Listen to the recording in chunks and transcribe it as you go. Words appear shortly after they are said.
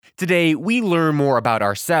Today, we learn more about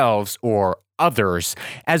ourselves or others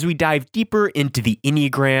as we dive deeper into the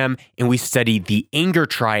Enneagram and we study the anger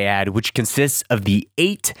triad, which consists of the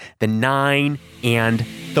 8, the 9, and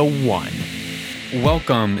the 1.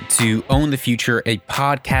 Welcome to Own the Future, a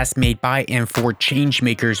podcast made by and for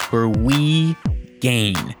changemakers where we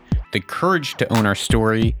gain the courage to own our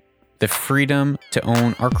story, the freedom to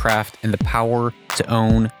own our craft, and the power to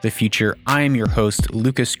own the future. I am your host,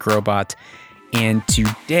 Lucas Grobot, and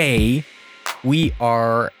today we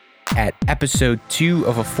are at episode 2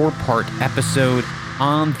 of a 4-part episode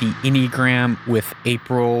on the Enneagram with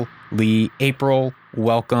April Lee. April,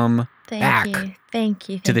 welcome back. Thank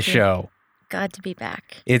you. To the show. Glad to be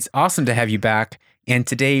back. It's awesome to have you back. And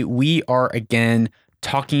today we are again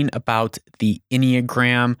talking about the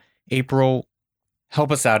Enneagram. April, help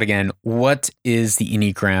us out again. What is the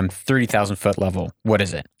Enneagram 30,000 foot level? What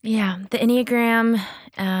is it? Yeah, the Enneagram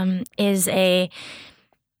is a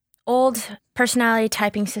old personality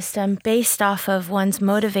typing system based off of one's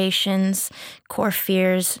motivations, core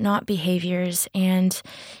fears, not behaviors, and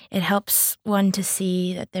it helps one to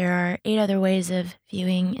see that there are 8 other ways of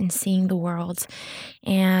viewing and seeing the world.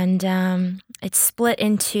 And it's split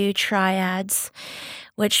into triads,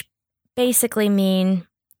 which basically mean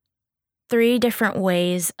 3 different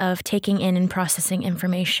ways of taking in and processing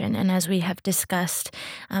information. And as we have discussed,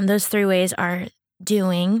 those 3 ways are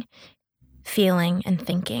doing, feeling, and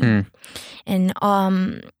thinking. And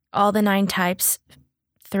all the 9 types,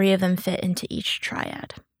 3 of them fit into each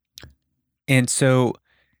triad. And so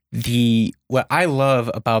what I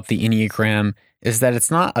love about the Enneagram is that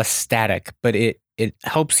it's not a static, but it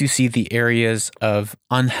helps you see the areas of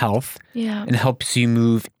unhealth and helps you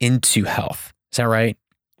move into health. Is that right?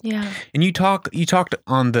 Yeah. And you talked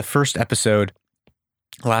on the first episode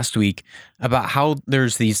last week about how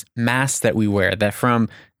there's these masks that we wear, that from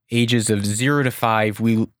ages of 0 to 5,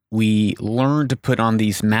 we learn to put on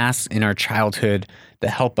these masks in our childhood that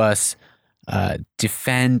help us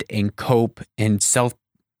defend and cope and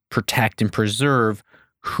self-protect and preserve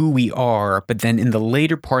who we are. But then in the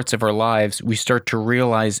later parts of our lives, we start to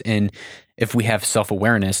realize, and if we have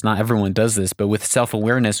self-awareness, not everyone does this, but with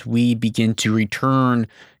self-awareness, we begin to return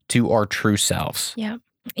to our true selves. Yeah.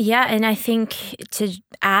 Yeah, and I think to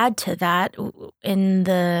add to that, in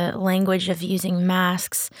the language of using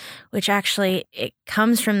masks, which actually it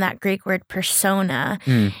comes from that Greek word persona,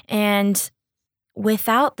 and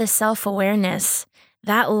without the self-awareness,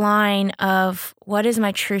 that line of what is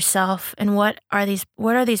my true self and what are these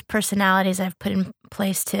personalities I've put in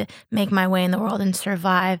place to make my way in the world and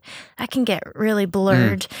survive, that can get really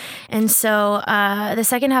blurred. And so the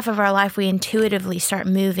second half of our life, we intuitively start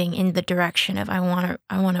moving in the direction of I want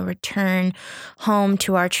to return home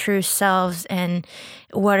to our true selves, and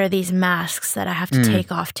what are these masks that I have to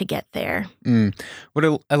take off to get there.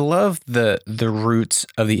 What I love the roots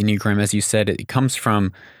of the Enneagram, as you said, it comes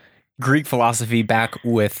from Greek philosophy back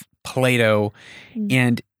with Plato,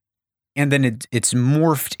 and then it's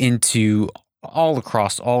morphed into all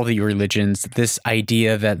across all the religions, this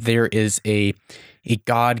idea that there is a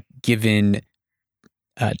God-given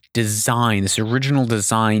design, this original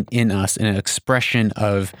design in us, and an expression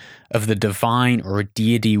of the divine or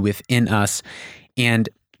deity within us. And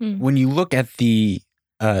when you look at the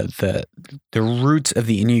roots of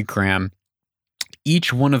the Enneagram,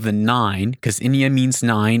 each one of the 9, because Ennea means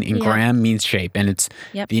 9 and gram means shape, and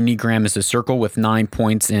the Enneagram is a circle with 9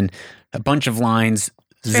 points and a bunch of lines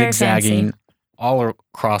zigzagging all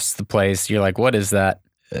across the place. You're like, what is that?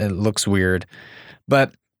 It looks weird.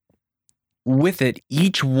 But with it,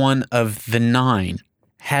 each one of the 9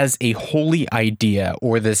 has a holy idea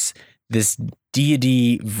or this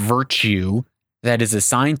deity virtue that is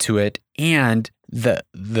assigned to it, and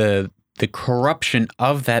the corruption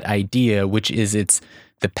of that idea, which is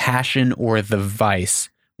the passion or the vice,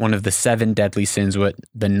 one of the 7 deadly sins,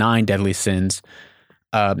 the 9 deadly sins,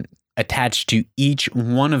 attached to each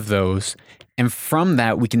one of those. And from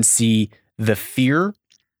that, we can see the fear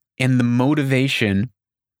and the motivation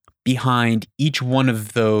behind each one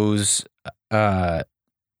of those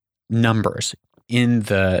numbers in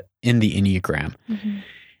the Enneagram.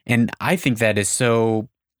 And I think that is so...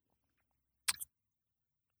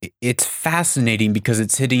 It's fascinating because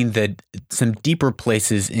it's hitting some deeper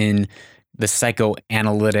places in the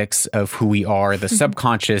psychoanalytics of who we are, the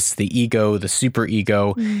subconscious, the ego, the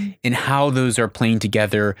superego, and how those are playing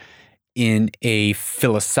together in a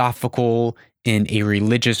philosophical, in a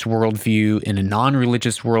religious worldview, in a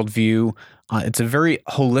non-religious worldview. It's a very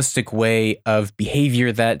holistic way of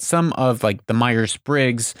behavior that some of, like the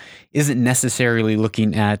Myers-Briggs, isn't necessarily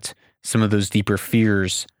looking at some of those deeper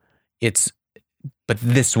fears. But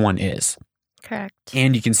this one is. Correct.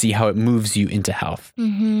 And you can see how it moves you into health.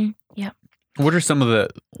 Mm-hmm. Yep. What are some of the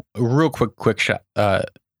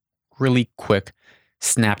really quick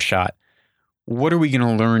snapshot? What are we going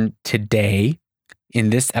to learn today in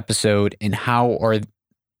this episode, and how are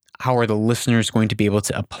the listeners going to be able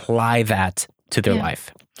to apply that to their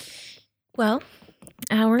life? Well,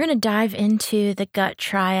 we're going to dive into the gut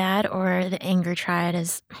triad or the anger triad,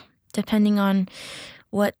 as depending on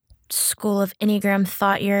what school of Enneagram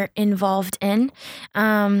thought you're involved in.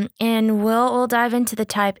 And we'll dive into the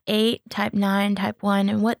type 8, type 9, type 1,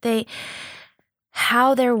 and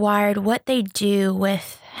how they're wired, what they do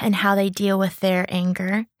with, and how they deal with their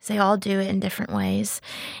anger. They all do it in different ways.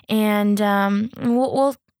 And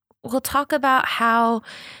we'll talk about how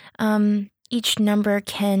each number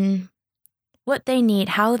what they need,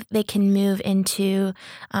 how they can move into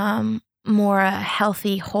more a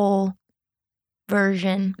healthy, whole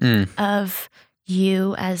version of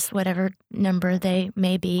you as whatever number they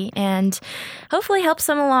may be, and hopefully helps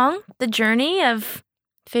them along the journey of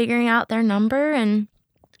figuring out their number. And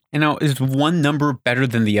now, is one number better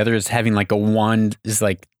than the other? Is having like a 1 is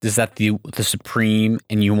that the supreme,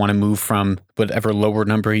 and you want to move from whatever lower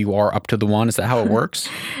number you are up to the 1? Is that how it works?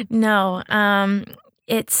 No,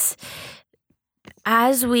 it's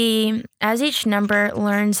as each number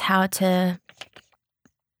learns how to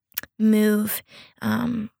move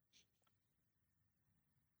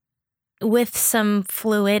with some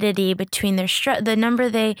fluidity between the number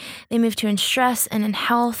they move to in stress and in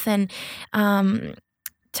health, and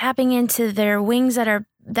tapping into their wings that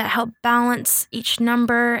help balance each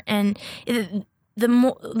number. And the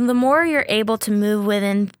more you're able to move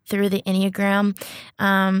within through the Enneagram,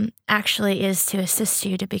 actually is to assist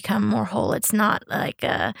you to become more whole. It's not like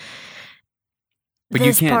But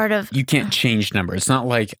you can't change numbers. It's not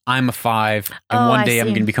like I'm a 5 and one day I'm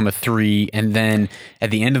going to become a 3, and then at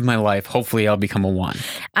the end of my life, hopefully I'll become a 1.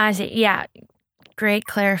 I see. Yeah. Great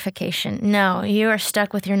clarification. No, you are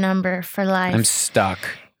stuck with your number for life. I'm stuck.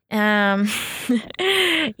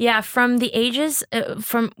 Yeah, from the ages,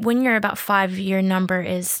 from when you're about 5, your number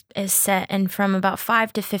is set, and from about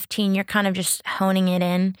 5 to 15, you're kind of just honing it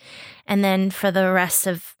in, and then for the rest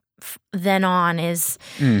of then on is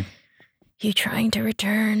you trying to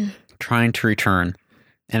return.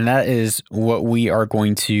 And that is what we are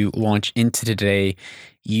going to launch into today.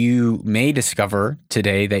 You may discover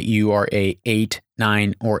today that you are a 8,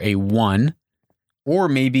 9, or a 1. Or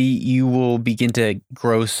maybe you will begin to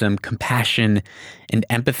grow some compassion and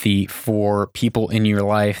empathy for people in your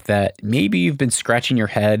life that maybe you've been scratching your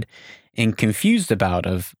head and confused about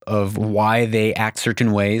of why they act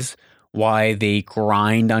certain ways, why they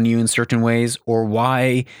grind on you in certain ways, or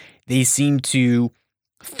why they seem to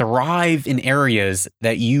thrive in areas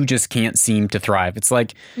that you just can't seem to thrive. It's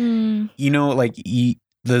like,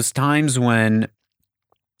 those times when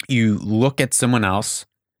you look at someone else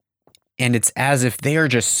and it's as if they are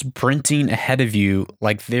just sprinting ahead of you,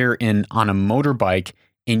 like they're on a motorbike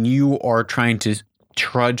and you are trying to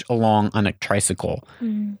trudge along on a tricycle.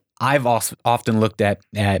 I've also often looked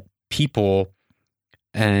at people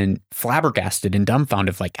and flabbergasted and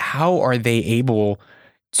dumbfounded, like, how are they able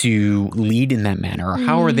to lead in that manner? Or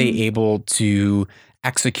how are they able to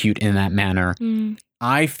execute in that manner?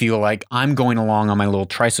 I feel like I'm going along on my little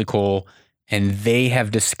tricycle and they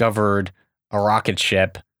have discovered a rocket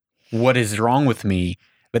ship. What is wrong with me?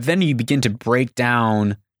 But then you begin to break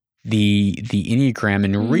down the Enneagram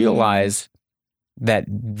and realize that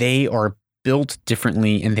they are built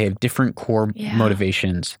differently and they have different core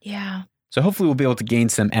motivations. Yeah. So hopefully we'll be able to gain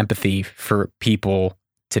some empathy for people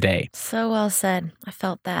today. So well said. I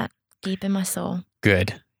felt that deep in my soul.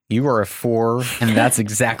 Good. You are a 4, and that's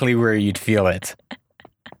exactly where you'd feel it.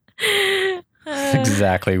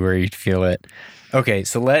 Exactly where you'd feel it. Okay,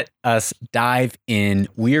 so let us dive in.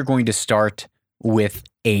 We are going to start with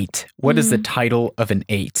 8. What is the title of an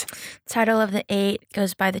 8? Title of the 8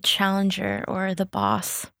 goes by the challenger or the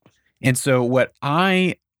boss. And so what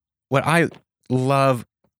I love,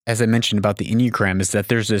 as I mentioned about the Enneagram, is that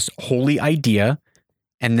there's this holy idea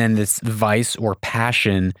and then this vice or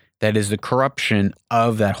passion that is the corruption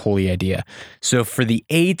of that holy idea. So for the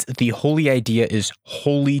 8, the holy idea is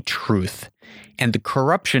holy truth, and the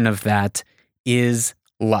corruption of that is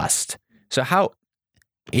lust. So how,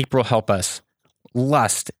 April, help us.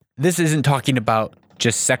 Lust. This isn't talking about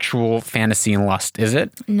just sexual fantasy and lust, is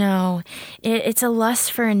it? No, it's a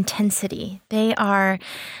lust for intensity. They are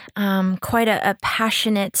quite a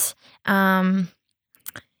passionate, an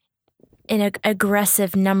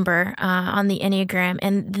aggressive number on the Enneagram.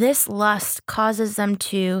 And this lust causes them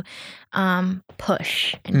to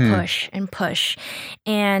push and push and push.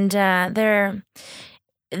 And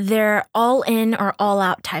they're all in or all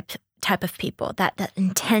out type of people. That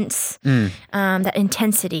intense, that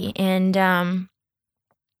intensity, and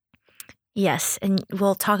yes, and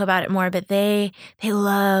we'll talk about it more. But they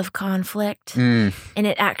love conflict, and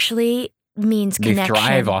it actually means connection. They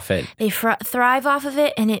thrive off it. They thrive off of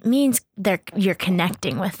it, and it means you're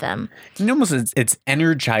connecting with them. It's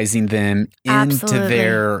energizing them into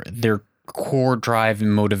their core drive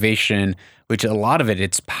and motivation, which a lot of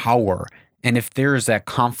it's power. And if there's that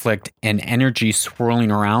conflict and energy swirling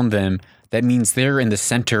around them, that means they're in the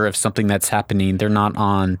center of something that's happening. They're not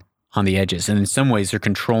on the edges. And in some ways, they're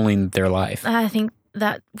controlling their life. I think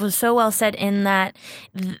that was so well said in that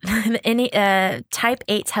type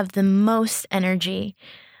 8s have the most energy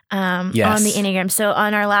on the Enneagram. So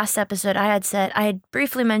on our last episode, I had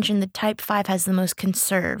briefly mentioned that type 5 has the most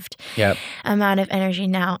conserved amount of energy.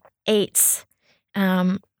 Now, 8s,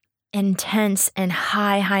 intense and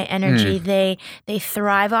high energy. They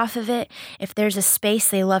thrive off of it. If there's a space,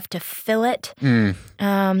 they love to fill it,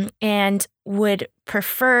 and would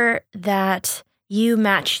prefer that you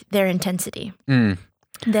match their intensity,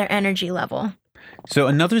 their energy level. So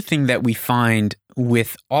another thing that we find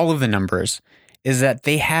with all of the numbers is that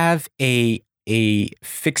they have a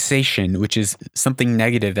fixation, which is something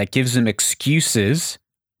negative that gives them excuses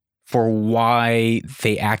for why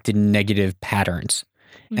they act in negative patterns.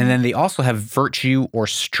 And then they also have virtue or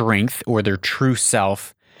strength or their true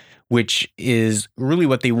self, which is really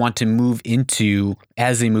what they want to move into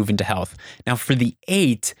as they move into health. Now, for the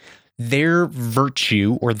 8, their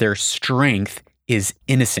virtue or their strength is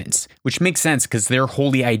innocence, which makes sense because their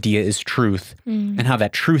holy idea is truth and how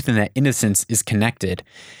that truth and that innocence is connected.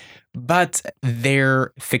 But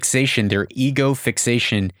their fixation, their ego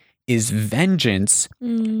fixation, is vengeance,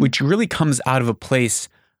 which really comes out of a place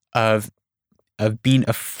of being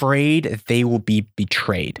afraid that they will be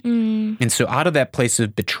betrayed. And so out of that place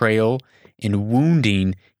of betrayal and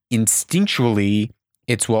wounding, instinctually,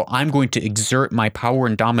 it's, well, I'm going to exert my power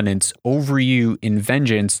and dominance over you in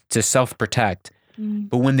vengeance to self-protect.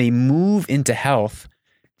 But when they move into health,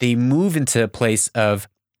 they move into a place of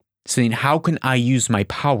saying, how can I use my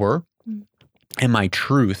power and my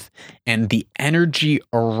truth and the energy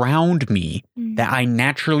around me that I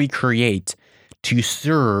naturally create to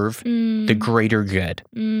serve the greater good.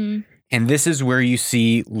 And this is where you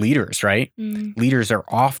see leaders, right? Leaders are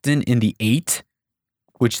often in the 8,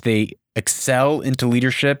 which they excel into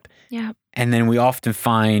leadership. Yeah. And then we often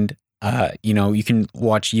find, you can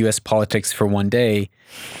watch U.S. politics for one day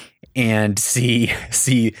and see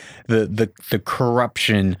the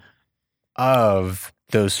corruption of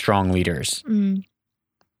those strong leaders.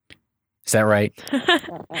 Is that right?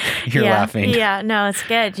 You're laughing. Yeah, no, it's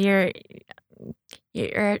good.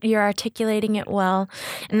 You're articulating it well.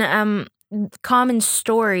 And common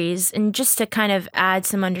stories, and just to kind of add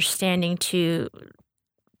some understanding to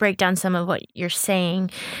break down some of what you're saying,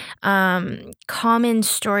 common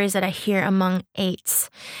stories that I hear among 8s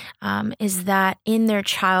is that in their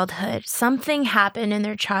childhood, something happened in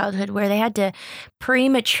their childhood where they had to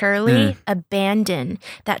prematurely abandon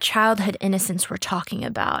that childhood innocence we're talking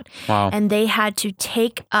about. Wow. And they had to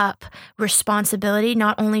take up responsibility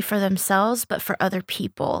not only for themselves, but for other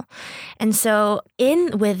people. And so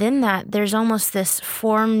within that, there's almost this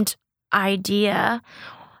formed idea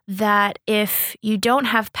that if you don't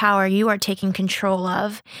have power, you are taking control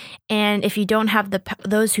of, and if you don't have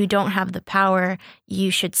those who don't have the power,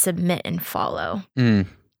 you should submit and follow.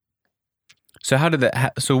 So how did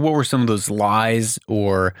that? So what were some of those lies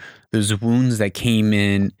or those wounds that came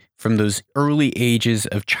in from those early ages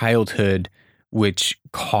of childhood, which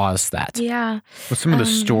caused that? Yeah. What's some of the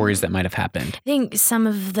stories that might have happened? I think some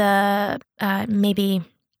of the maybe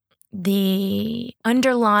the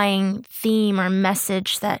underlying theme or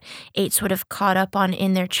message that 8s would have caught up on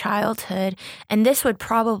in their childhood, and this would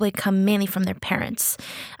probably come mainly from their parents,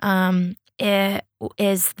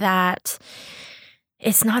 is that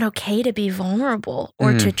it's not okay to be vulnerable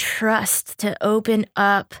or to trust, to open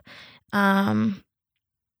up, to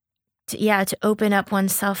open up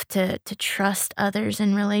oneself to trust others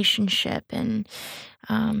in relationship and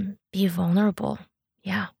be vulnerable.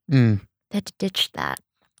 Yeah. They had to ditch that.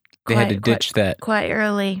 They had to ditch that quite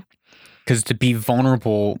early. Because to be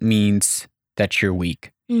vulnerable means that you're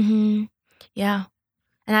weak. Yeah.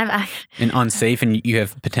 And and unsafe, and you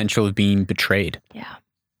have potential of being betrayed. Yeah.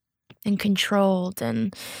 And controlled,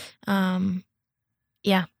 and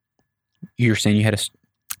yeah. You're saying you had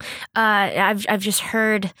I've just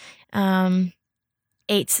heard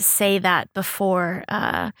 8s say that before.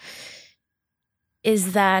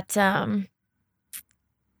 Is that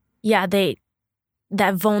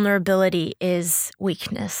that vulnerability is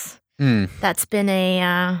weakness. That's been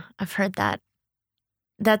I've heard that.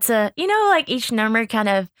 That's like each number kind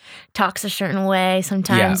of talks a certain way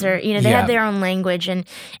sometimes, or, they have their own language. And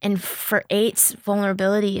for 8s,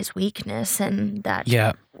 vulnerability is weakness and that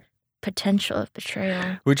potential of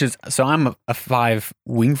betrayal. So I'm a 5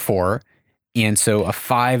 wing 4. And so a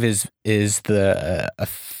 5 is the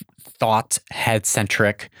thought head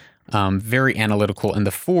centric, very analytical. And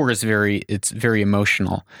the 4 is very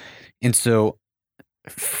emotional. And so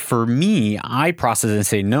for me, I process and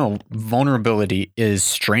say, no, vulnerability is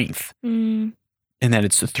strength. And that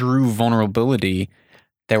it's through vulnerability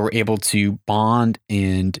that we're able to bond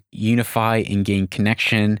and unify and gain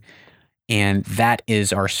connection. And that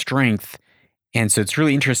is our strength. And so it's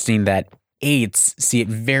really interesting that 8s see it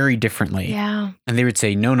very differently. Yeah. And they would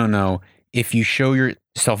say, no. If you show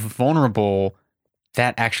yourself vulnerable,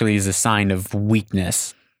 that actually is a sign of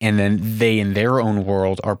weakness. And then they, in their own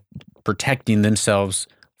world, are protecting themselves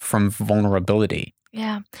from vulnerability.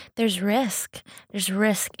 Yeah. There's risk. You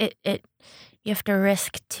have to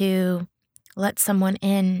risk to let someone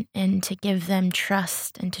in and to give them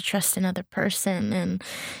trust and to trust another person.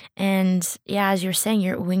 And yeah, as you're saying,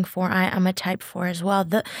 you're wing 4. I'm a type 4 as well.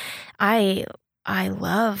 I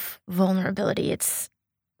love vulnerability. It's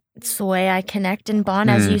the way I connect and bond,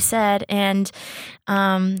 as you said. And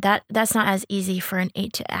that's not as easy for an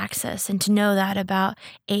 8 to access. And to know that about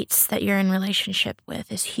 8s that you're in relationship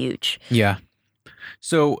with is huge. Yeah.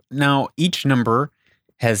 So now each number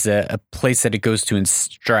has a place that it goes to in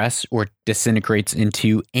stress or disintegrates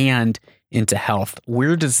into and into health.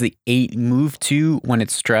 Where does the 8 move to when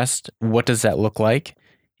it's stressed? What does that look like?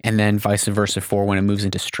 And then vice versa for when it moves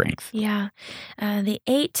into strength. Yeah. The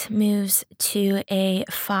 8 moves to a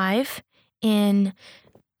 5 in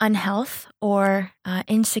unhealth or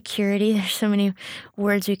insecurity. There's so many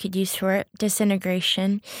words we could use for it.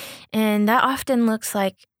 Disintegration. And that often looks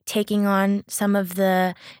like taking on some of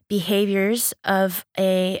the behaviors of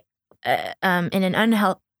in an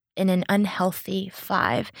unhealthy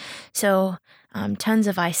 5. So tons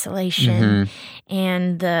of isolation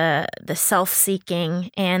and the self-seeking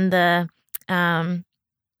and they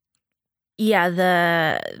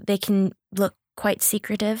can look quite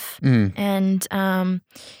secretive. And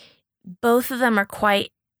both of them are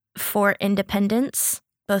quite for independence,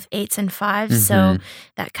 both 8s and 5s. So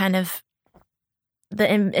that kind of the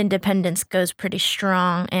independence goes pretty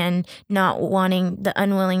strong, and not wanting, the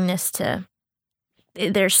unwillingness to,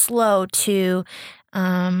 they're slow to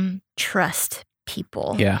trust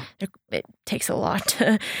people. Yeah. It takes a lot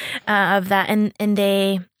of that. And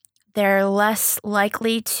they're less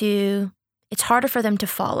likely to, it's harder for them to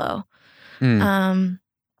follow.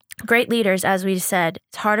 Great leaders, as we said,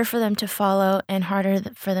 it's harder for them to follow and harder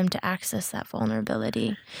for them to access that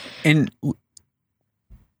vulnerability. And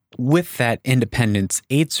with that independence,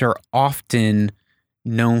 8s are often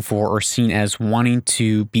known for or seen as wanting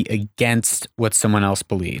to be against what someone else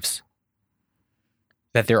believes.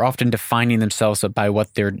 That they're often defining themselves by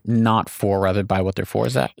what they're not for rather by what they're for.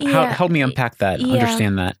 Is that? Help me unpack that,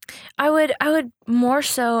 understand that. I would more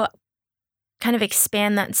so kind of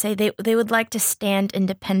expand that and say they would like to stand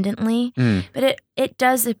independently, but it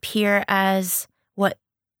does appear as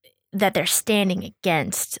that they're standing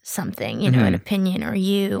against something, an opinion or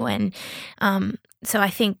you. And so I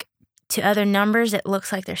think to other numbers, it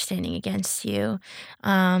looks like they're standing against you.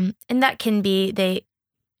 And that can be, they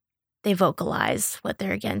vocalize what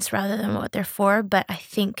they're against rather than what they're for. But I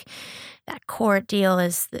think that core deal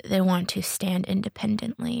is that they want to stand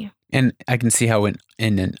independently. And I can see how in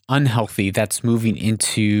an unhealthy, that's moving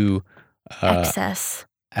into excess.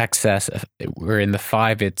 Where in the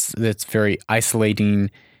 5, it's very isolating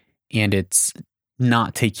and it's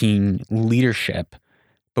not taking leadership.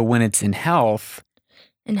 But when it's in health,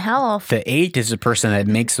 the 8 is the person that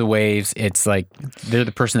makes the waves. It's like they're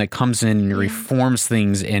the person that comes in and reforms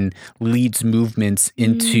things and leads movements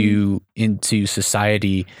into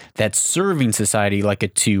society that's serving society, like a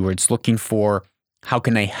 2, where it's looking for how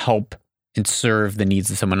can I help and serve the needs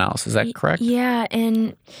of someone else. Is that correct? Yeah,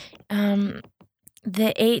 and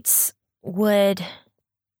the 8s would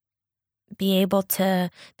be able to,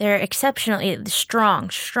 they're exceptionally strong,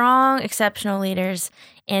 exceptional leaders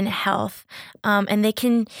in health. And they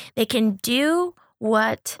can do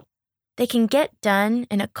what they can get done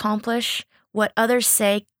and accomplish what others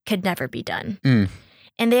say could never be done.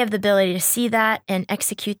 And they have the ability to see that and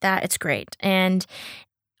execute that. It's great. And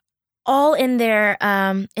all in their,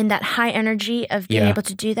 in that high energy of being able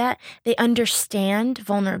to do that, they understand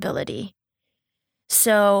vulnerability.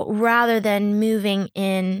 So rather than moving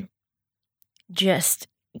in just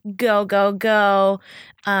go, go, go,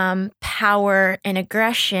 power and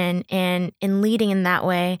aggression, and in leading in that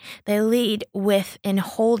way, they lead with and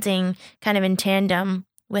holding kind of in tandem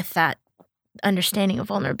with that understanding of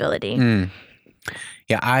vulnerability.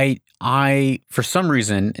 Yeah, I for some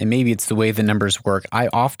reason, and maybe it's the way the numbers work, I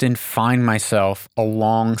often find myself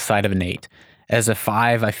alongside of an 8. As a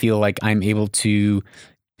 5, I feel like I'm able to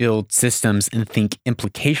build systems and think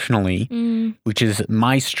implicationally, which is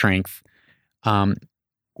my strength. And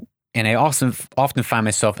I also often find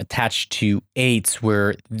myself attached to 8s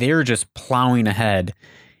where they're just plowing ahead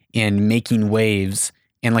and making waves.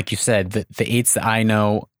 And like you said, the 8s that I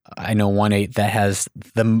know 1 8 that has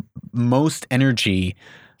the most energy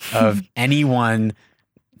of anyone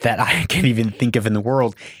that I can even think of in the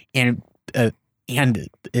world. And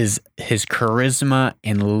is his charisma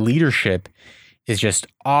and leadership is just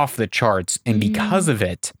off the charts. And because of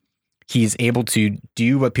it, he's able to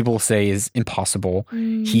do what people say is impossible.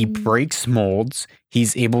 He breaks molds.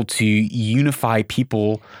 He's able to unify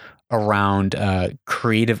people around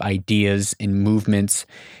creative ideas and movements,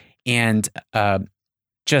 and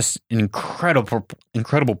just an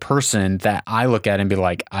incredible person that I look at and be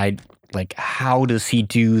like, how does he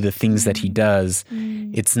do the things that he does?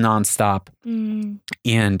 It's nonstop.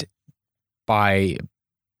 And by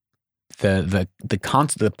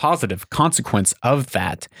the positive consequence of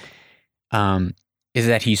that is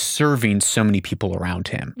that he's serving so many people around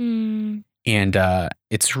him. And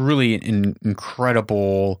it's really an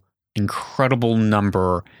incredible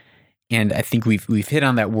number. And I think we've hit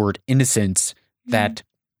on that word innocence, that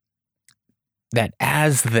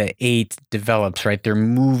as the 8 develops, right, they're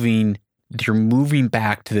moving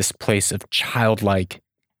back to this place of childlike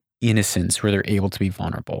innocence where they're able to be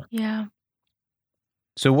vulnerable. Yeah.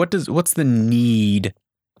 So what's the need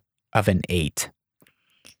of an 8?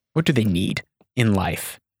 What do they need in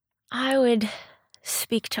life? I would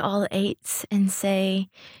speak to all the 8s and say,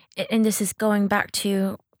 and this is going back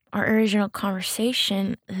to our original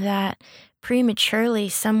conversation, that prematurely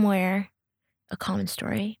somewhere, a common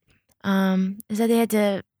story, is that they had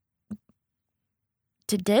to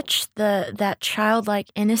ditch that childlike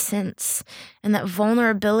innocence and that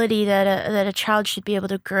vulnerability that a child should be able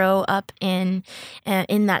to grow up in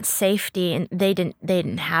that safety, and they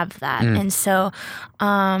didn't have that. And so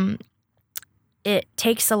it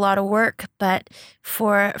takes a lot of work, but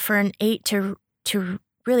for an 8 to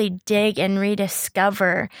really dig and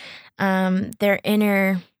rediscover their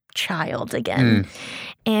inner child again,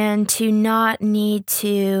 and to not need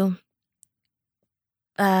to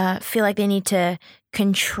feel like they need to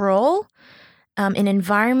control an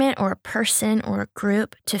environment or a person or a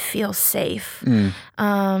group to feel safe.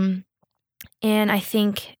 And I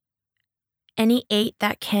think any 8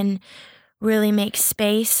 that can really make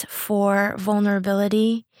space for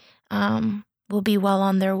vulnerability will be well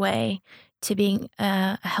on their way to being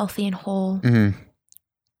a healthy and whole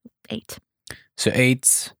 8. So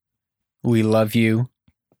 8s, we love you,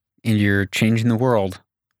 and you're changing the world.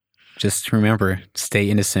 Just remember, stay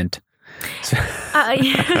innocent.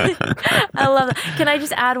 I love that. Can I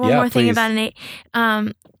just add one more thing about an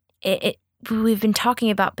 8? We've been talking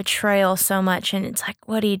about betrayal so much, and it's like,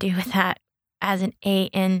 what do you do with that as an 8?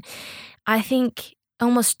 And I think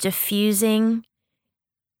almost diffusing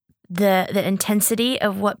the intensity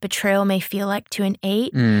of what betrayal may feel like to an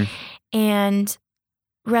 8, and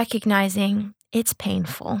recognizing it's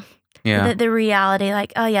painful. Yeah. The reality,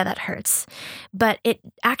 like, oh yeah, that hurts. But it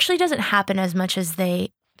actually doesn't happen as much as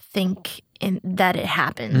they think that it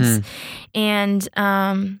happens. And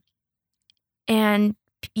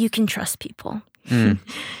you can trust people.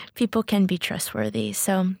 People can be trustworthy.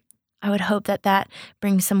 So I would hope that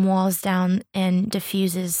brings some walls down and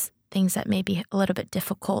diffuses things that may be a little bit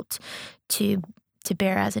difficult to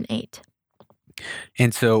bear as an 8.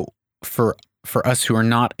 And so for us who are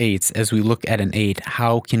not 8s, as we look at an 8,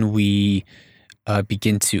 how can we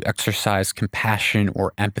begin to exercise compassion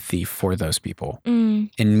or empathy for those people and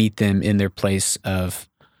meet them in their place of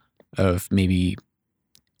maybe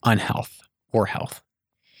unhealth or health?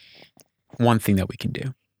 One thing that we can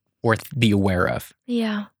do or be aware of.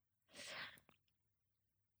 Yeah.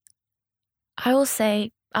 I will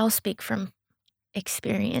say, I'll speak from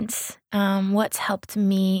experience. What's helped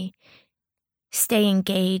me stay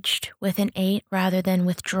engaged with an 8 rather than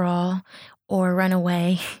withdraw or run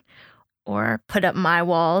away or put up my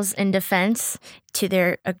walls in defense to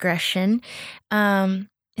their aggression,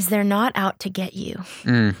 is they're not out to get you.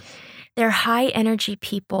 They're high energy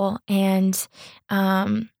people, and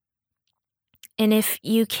if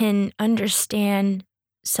you can understand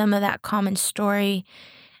some of that common story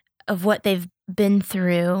of what they've been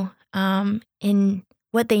through, in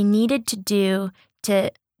what they needed to do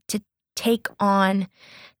to take on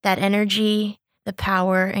that energy, the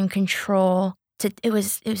power and control. It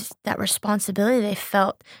was that responsibility they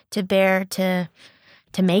felt to bear to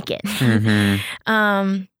make it.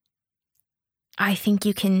 Mm-hmm. I think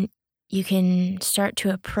you can start to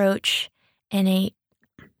approach innate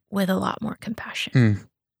with a lot more compassion.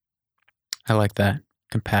 I like that.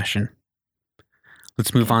 Compassion.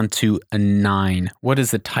 Let's move on to a 9. What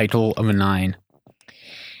is the title of a 9?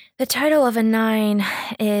 The title of a 9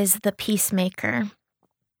 is the Peacemaker.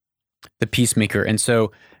 The Peacemaker. And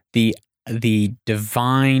so the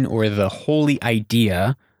divine or the holy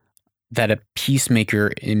idea that a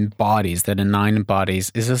peacemaker embodies, that a 9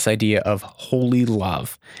 embodies, is this idea of holy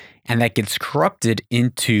love. And that gets corrupted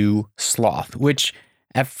into sloth, which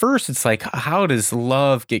at first it's like, how does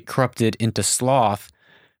love get corrupted into sloth?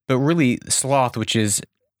 But really, sloth, which is,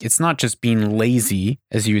 it's not just being lazy,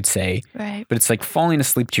 as you would say, right? But it's like falling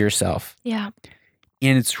asleep to yourself. Yeah.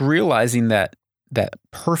 And it's realizing that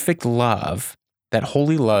perfect love, that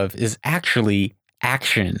holy love, is actually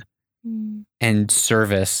action and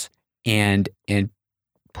service and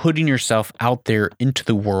putting yourself out there into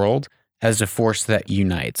the world as a force that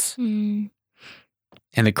unites. And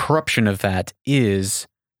the corruption of that is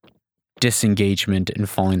disengagement and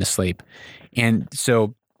falling asleep. And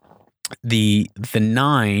so the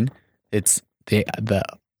 9, it's the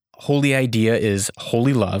holy idea is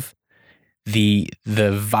holy love. The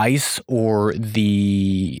vice or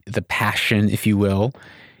the passion, if you will,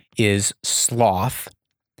 is sloth.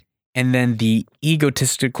 And then the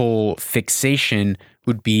egotistical fixation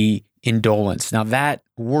would be indolence. Now that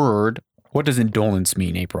word, what does indolence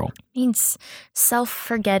mean, April? It means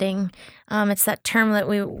self-forgetting. It's that term that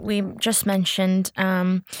we just mentioned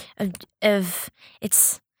of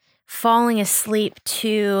it's falling asleep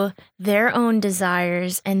to their own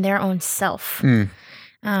desires and their own self.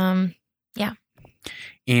 Yeah.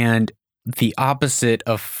 And the opposite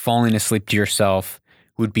of falling asleep to yourself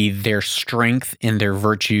would be their strength and their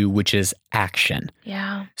virtue, which is action.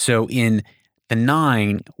 Yeah. So in the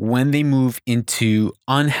 9, when they move into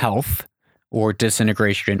unhealth or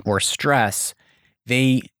disintegration or stress,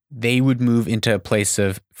 they would move into a place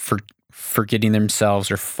of forgetting themselves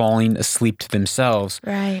or falling asleep to themselves.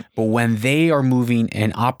 Right. But when they are moving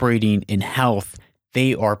and operating in health,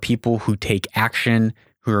 they are people who take action,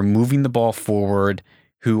 who are moving the ball forward,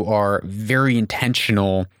 who are very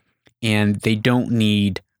intentional, and they don't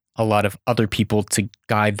need a lot of other people to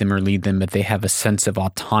guide them or lead them, but they have a sense of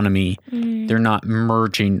autonomy. They're not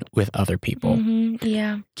merging with other people.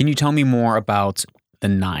 Yeah. Can you tell me more about the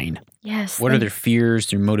 9? Yes. What are their fears,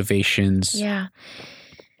 their motivations? Yeah.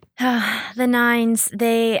 The 9s,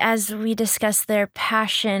 they, as we discussed, their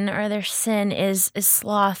passion or their sin is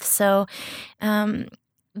sloth. So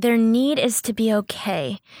their need is to be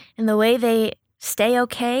okay. And the way they stay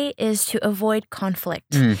okay is to avoid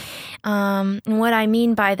conflict. And what I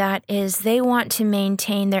mean by that is they want to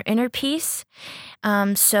maintain their inner peace.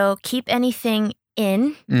 So keep anything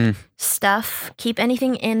in stuff, keep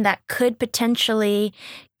anything in that could potentially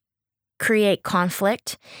create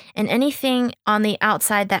conflict, and anything on the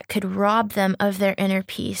outside that could rob them of their inner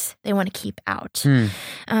peace, they want to keep out.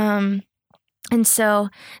 And so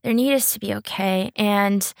their need is to be okay.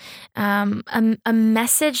 And a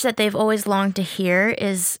message that they've always longed to hear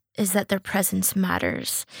is that their presence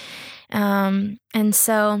matters. And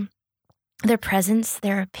so their presence,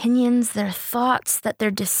 their opinions, their thoughts, that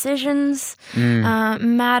their decisions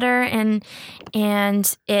matter, and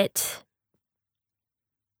it.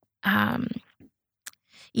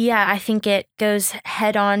 I think it goes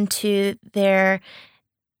head on to the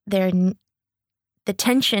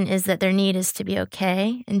tension is that their need is to be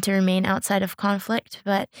okay and to remain outside of conflict.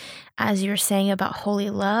 But as you were saying about holy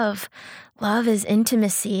love, love is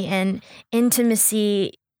intimacy, and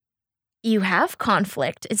intimacy, you have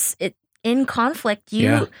conflict. In conflict,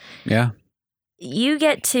 you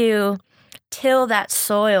get to till that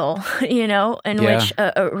soil, in which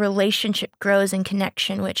a relationship grows in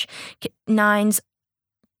connection, which 9s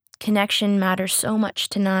connection matters so much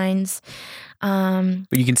to 9s.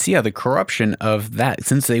 But you can see how the corruption of that,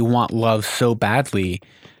 since they want love so badly,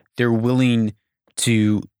 they're willing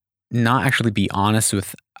to not actually be honest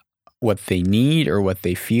with what they need or what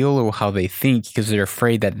they feel or how they think, because they're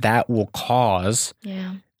afraid that will cause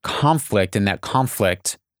conflict, and that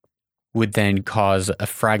conflict would then cause a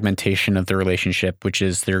fragmentation of the relationship, which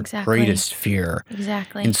is their greatest fear.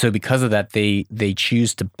 Exactly. And so because of that, they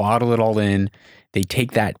choose to bottle it all in. They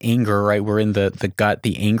take that anger, right? We're in the gut,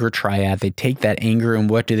 the anger triad. They take that anger, and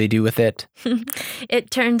what do they do with it?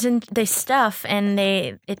 They stuff, and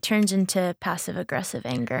it turns into passive aggressive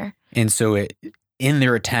anger. And so in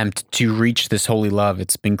their attempt to reach this holy love,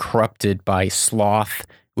 it's been corrupted by sloth,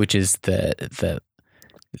 which is the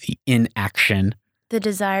inaction. The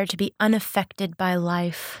desire to be unaffected by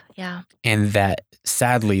life. Yeah. And that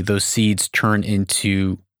sadly, those seeds turn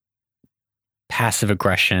into passive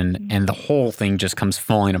aggression, and the whole thing just comes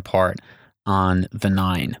falling apart on the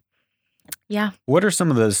 9. Yeah. What are some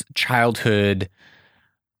of those childhood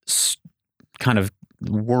kind of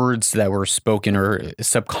words that were spoken or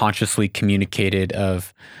subconsciously communicated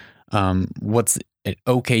of what's it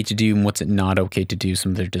okay to do and what's it not okay to do,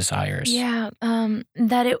 some of their desires? Yeah.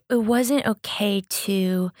 That it wasn't okay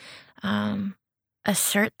to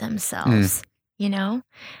assert themselves,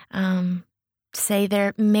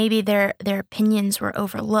 say maybe their opinions were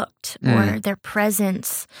overlooked or their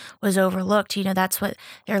presence was overlooked. That's what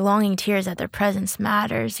they're longing to hear, is that their presence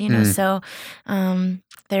matters, So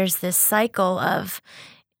there's this cycle of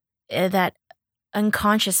that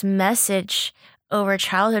unconscious message over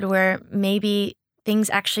childhood where maybe things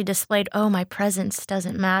actually displayed, oh, my presence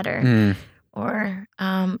doesn't matter. Or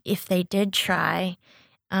if they did try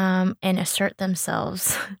and assert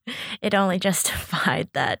themselves, it only justified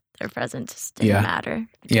that their presence didn't matter.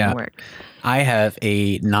 It didn't work. I have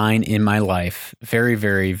a 9 in my life, very,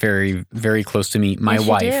 very, very, very close to me. My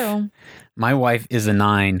wife. My wife is a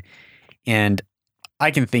 9, and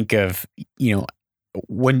I can think of,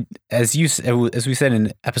 when, as we said in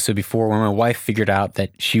the episode before, when my wife figured out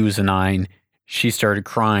that she was a 9, she started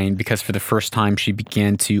crying because for the first time she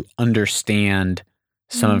began to understand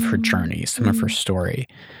some of her journey, some of her story.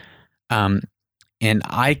 And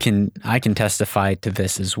I can testify to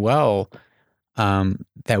this as well,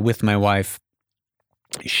 that with my wife,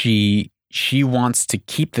 she wants to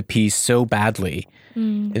keep the peace so badly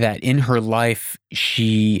that in her life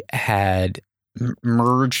she had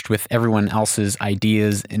merged with everyone else's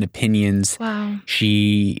ideas and opinions. Wow.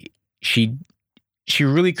 She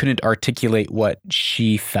really couldn't articulate what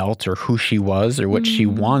she felt or who she was or what she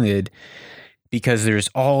wanted, because there's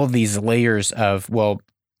all of these layers of, well,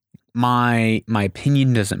 my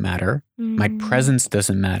opinion doesn't matter. My presence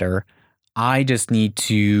doesn't matter. I just need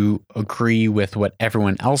to agree with what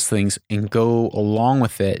everyone else thinks and go along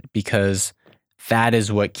with it, because that is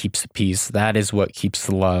what keeps the peace. That is what keeps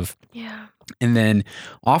the love. Yeah. And then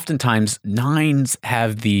oftentimes 9s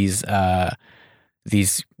have these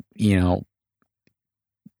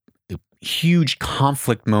huge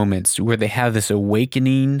conflict moments where they have this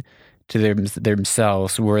awakening to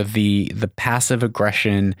themselves, where the passive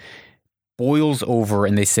aggression boils over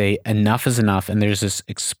and they say enough is enough, and there's this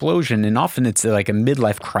explosion, and often it's like a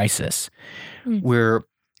midlife crisis where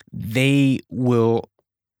they will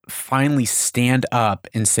finally stand up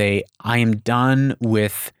and say, I am done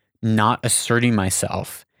with not asserting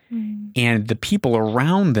myself. And the people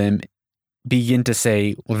around them begin to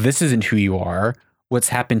say, well, this isn't who you are. What's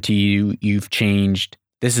happened to you? You've changed.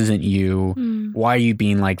 This isn't you. Why are you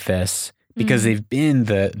being like this? Because they've been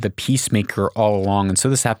the peacemaker all along. And so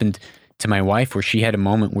this happened to my wife, where she had a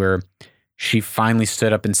moment where she finally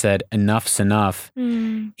stood up and said, enough's enough.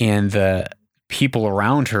 And the people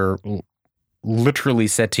around her literally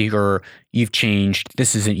said to her, you've changed.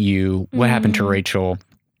 This isn't you. What happened to Rachel?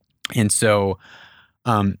 And so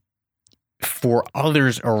for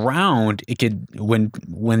others around, it could, when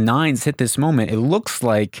 9s hit this moment, it looks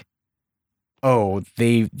like, oh,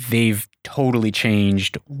 they've totally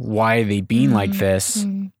changed. Why are they being like this?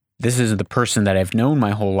 This isn't the person that I've known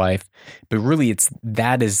my whole life. But really,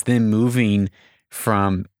 that is them moving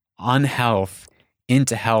from unhealth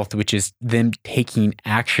into health, which is them taking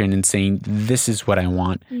action and saying, this is what I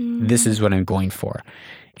want. This is what I'm going for.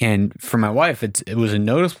 And for my wife, it was a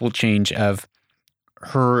noticeable change of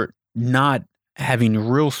her not having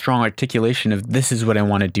real strong articulation of, this is what I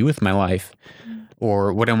want to do with my life,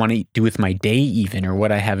 or what I want to do with my day even, or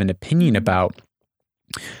what I have an opinion about,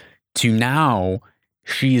 to now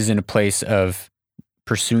she is in a place of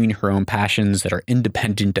pursuing her own passions that are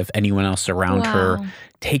independent of anyone else around her,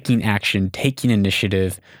 taking action, taking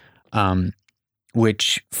initiative,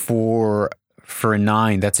 which for a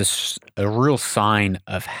 9, that's a real sign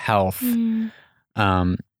of health. And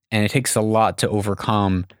it takes a lot to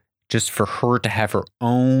overcome just for her to have her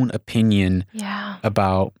own opinion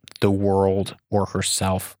about the world or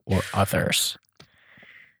herself or others.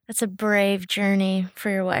 That's a brave journey for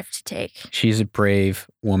your wife to take. She's a brave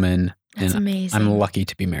woman. That's amazing. I'm lucky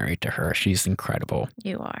to be married to her. She's incredible.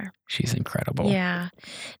 You are. She's incredible. Yeah.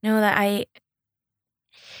 No, that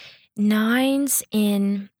 9s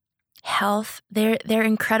in health, they're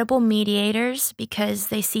incredible mediators because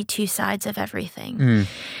they see two sides of everything.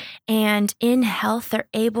 And in health, they're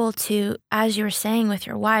able to, as you were saying with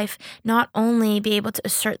your wife, not only be able to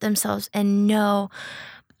assert themselves and know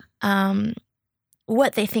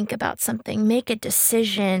what they think about something, make a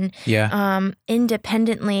decision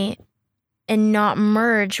independently and not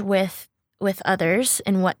merge with others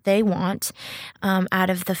and what they want out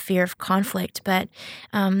of the fear of conflict, but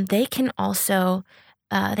they can also,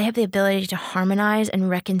 they have the ability to harmonize and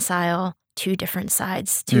reconcile two different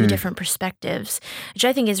sides, two different perspectives, which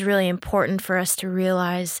I think is really important for us to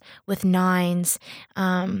realize with nines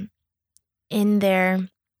in their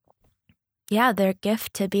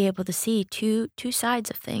gift to be able to see two sides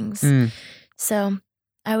of things. So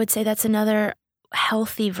I would say that's another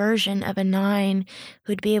healthy version of a 9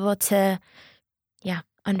 who'd be able to,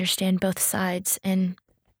 understand both sides and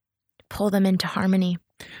pull them into harmony.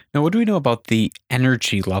 Now, what do we know about the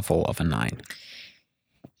energy level of a 9?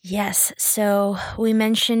 Yes. So we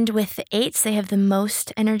mentioned with the 8s, they have the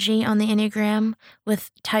most energy on the Enneagram.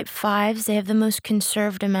 With type 5s, they have the most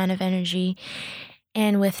conserved amount of energy.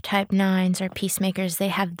 And with type 9s or peacemakers, they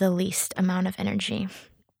have the least amount of energy.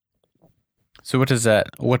 So what does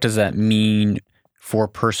that mean for a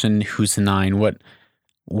person who's a 9?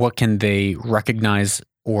 What can they recognize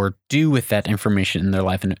or do with that information in their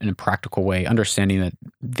life in a practical way, understanding that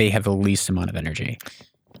they have the least amount of energy?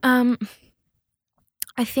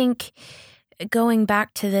 I think going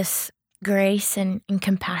back to this grace and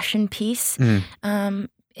compassion piece,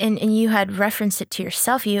 and you had referenced it to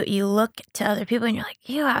yourself, you look to other people and you're like,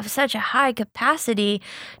 you have such a high capacity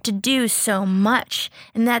to do so much.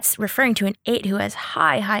 And that's referring to an 8 who has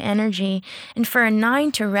high energy. And for a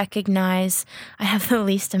 9 to recognize I have the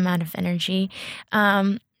least amount of energy,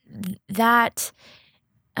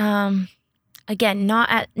 again,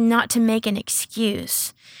 not to make an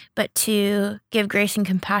excuse, but to give grace and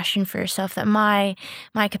compassion for yourself that my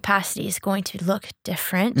capacity is going to look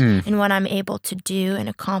different in what I'm able to do and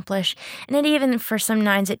accomplish. And then even for some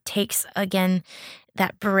 9s, it takes, again,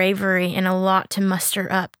 that bravery and a lot to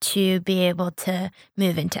muster up to be able to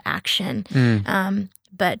move into action.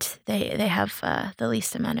 But they have the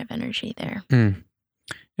least amount of energy there.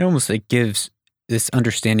 It gives this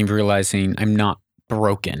understanding of realizing I'm not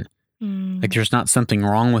broken. Like there's not something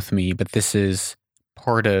wrong with me, but this is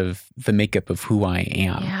part of the makeup of who I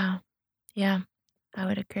am. Yeah, I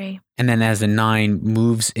would agree. And then as a 9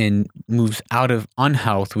 moves out of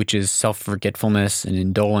unhealth, which is self-forgetfulness and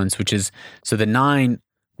indolence, so the 9,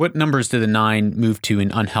 what numbers do the 9 move to in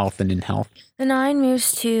unhealth and in health? The 9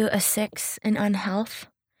 moves to a 6 in unhealth,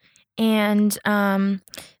 and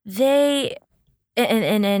they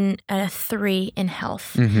in a 3 in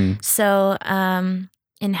health. So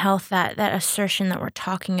in health, that assertion that we're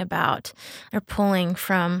talking about are pulling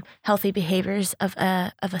from healthy behaviors of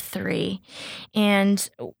a 3. And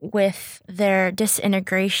with their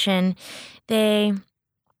disintegration, they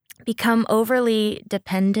become overly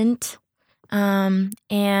dependent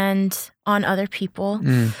and on other people.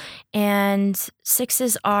 And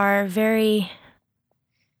 6s are very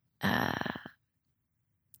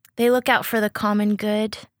they look out for the common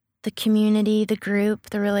good, the community, the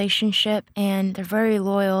group, the relationship, and they're very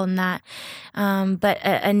loyal in that. But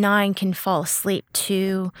a 9 can fall asleep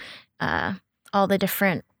to all the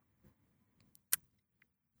different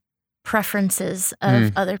preferences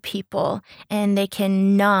of other people, and they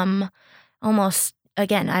can numb almost,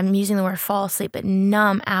 again, I'm using the word fall asleep, but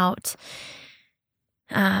numb out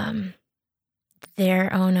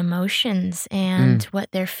their own emotions and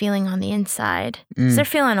what they're feeling on the inside. Because they're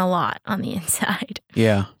feeling a lot on the inside.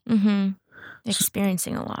 Yeah.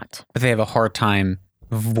 Experiencing a lot. But they have a hard time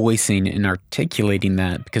voicing and articulating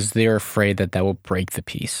that because they're afraid that will break the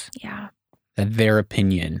peace. Yeah. That their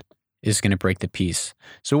opinion is going to break the peace.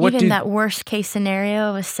 So even that worst case scenario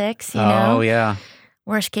of a 6, you know? Oh, yeah.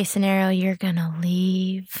 Worst case scenario, you're going to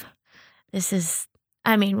leave. This is,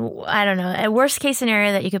 I don't know, a worst case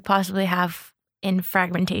scenario that you could possibly have in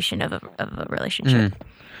fragmentation of a relationship.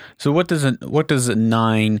 So what does a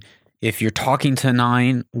 9, if you're talking to a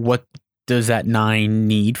 9, what does that 9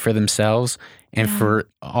 need for themselves? And for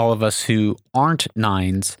all of us who aren't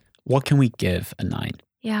 9s, what can we give a 9?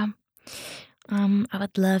 Yeah. I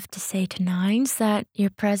would love to say to 9s that your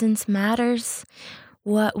presence matters.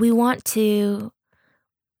 We want to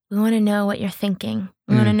know what you're thinking.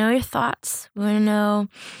 We want to know your thoughts. We want to know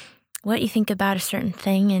what you think about a certain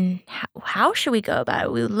thing and how should we go about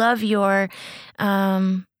it. We love your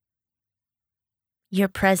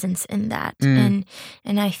presence in that. And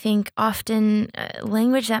I think often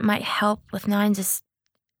language that might help with 9s is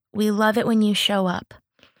we love it when you show up.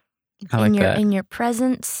 I like that. In your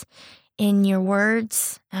presence, in your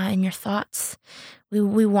words, in your thoughts.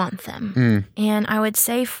 We want them. And I would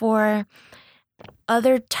say for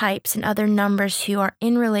other types and other numbers who are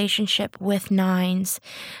in relationship with 9s,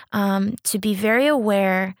 to be very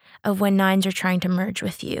aware of when 9s are trying to merge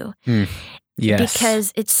with you. Yes.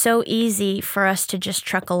 Because it's so easy for us to just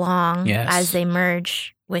truck along as they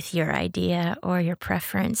merge with your idea or your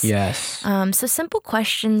preference. Yes. So simple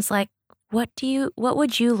questions like, what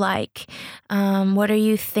would you like? What are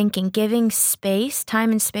you thinking? Giving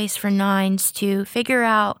time and space for 9s to figure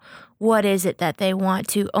out what is it that they want,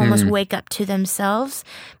 to almost wake up to themselves,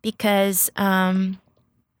 because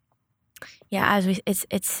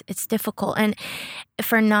it's difficult. And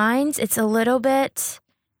for 9s, it's a little bit,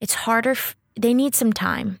 it's harder. They need some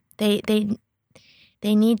time. They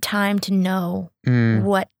need time to know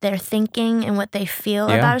what they're thinking and what they feel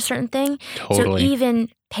about a certain thing. Totally. So even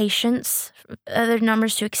patience, other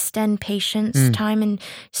numbers to extend patience, time and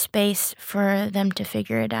space for them to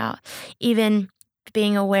figure it out. Even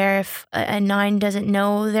being aware if a 9 doesn't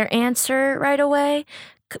know their answer right away,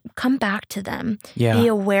 come back to them. Be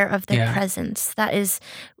aware of their presence. That is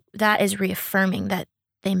reaffirming that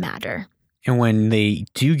they matter. And when they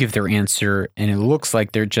do give their answer and it looks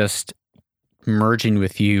like they're just merging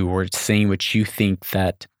with you or saying what you think,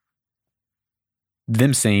 that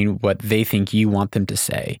them saying what they think you want them to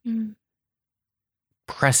say,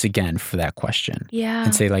 press again for that question.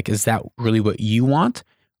 And say, like, is that really what you want?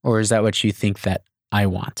 Or is that what you think that I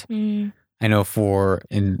want? I know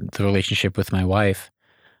in the relationship with my wife,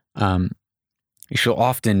 she'll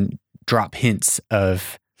often drop hints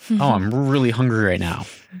of, oh, I'm really hungry right now.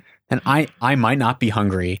 And I might not be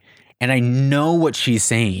hungry, and I know what she's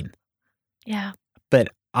saying. Yeah. But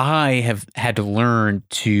I have had to learn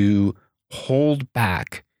to hold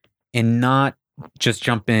back and not just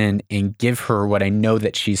jump in and give her what I know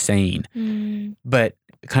that she's saying, but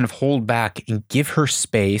kind of hold back and give her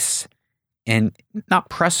space and not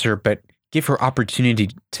press her, but give her opportunity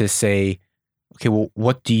to say, okay, well,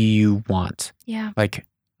 what do you want? Yeah. Like,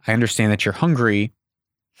 I understand that you're hungry.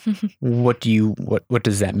 What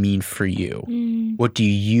does that mean for you? What do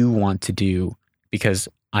you want to do? Because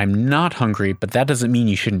I'm not hungry, but that doesn't mean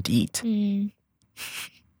you shouldn't eat.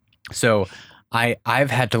 So I've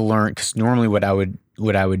had to learn, because normally what I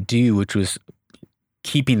would do, which was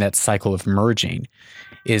keeping that cycle of merging,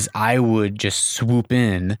 is I would just swoop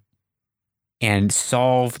in and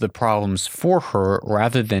solve the problems for her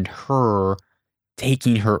rather than her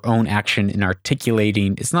taking her own action and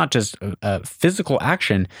articulating. It's not just a physical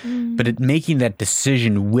action, but making that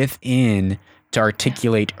decision within to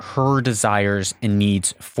articulate her desires and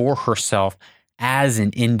needs for herself as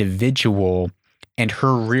an individual, and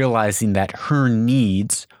her realizing that her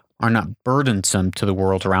needs are not burdensome to the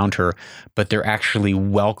world around her, but they're actually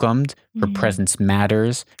welcomed. Her presence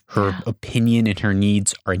matters. Her opinion and her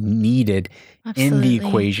needs are needed in the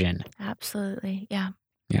equation. Absolutely. Yeah.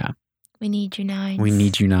 Yeah. We need you 9s. We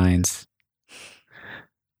need you 9s.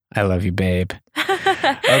 I love you, babe.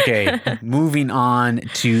 Okay, moving on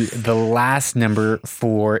to the last number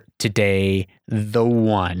for today, the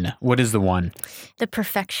 1. What is the 1? The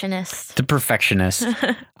perfectionist. The perfectionist.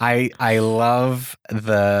 I love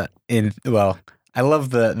the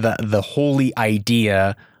holy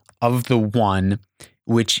idea of the 1,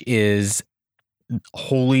 which is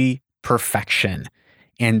holy perfection.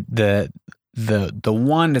 And the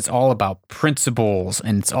 1 that's all about principles,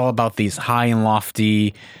 and it's all about these high and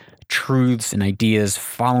lofty truths and ideas,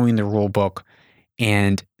 following the rule book.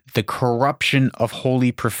 And the corruption of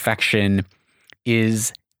holy perfection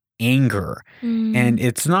is anger. And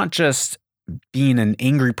it's not just being an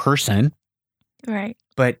angry person, right?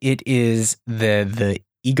 But it is the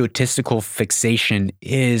egotistical fixation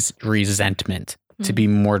is resentment, to be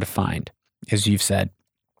more defined, as you've said.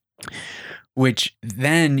 Which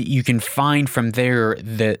then you can find from there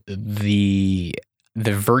the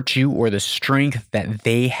virtue or the strength that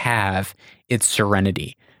they have. It's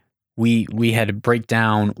serenity. We had to break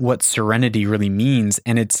down what serenity really means,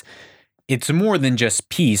 and it's more than just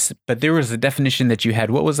peace. But there was a definition that you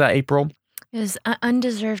had. What was that, April? It was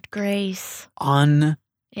undeserved grace.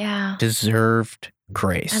 Deserved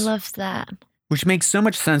grace. I love that. Which makes so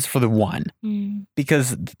much sense for the 1,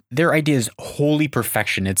 because their idea is holy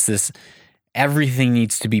perfection. It's this, everything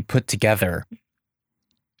needs to be put together.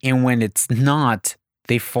 And when it's not,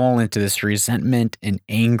 they fall into this resentment and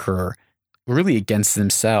anger really against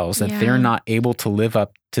themselves, that they're not able to live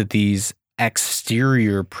up to these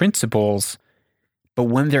exterior principles. But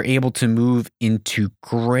when they're able to move into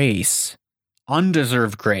grace,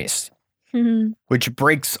 undeserved grace, which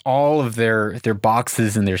breaks all of their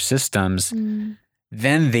boxes and their systems,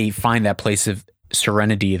 then they find that place of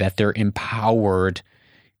serenity, that they're empowered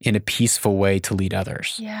in a peaceful way to lead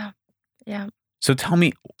others. Yeah. Yeah. So tell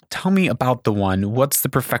me about the one. What's the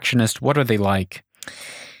perfectionist? What are they like?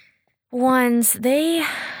 Ones, they're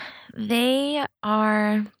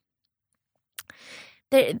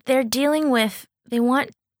dealing with, they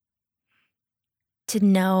want to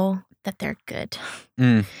know that they're good.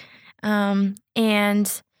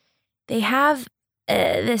 And they have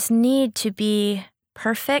this need to be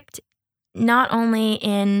perfect, not only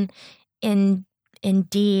in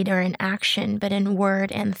deed or in action, but in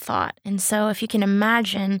word and thought. And so if you can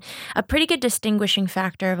imagine, a pretty good distinguishing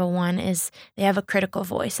factor of a one is they have a critical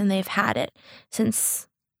voice, and they've had it since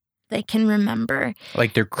they can remember.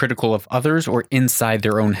 Like they're critical of others, or inside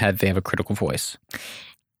their own head they have a critical voice?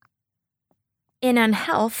 In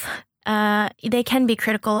unhealth, they can be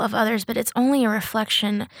critical of others, but it's only a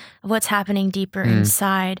reflection of what's happening deeper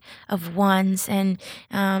inside of ones. And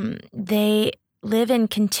they live in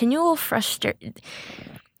continual frustration.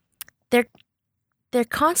 They're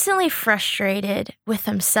constantly frustrated with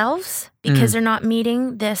themselves because they're not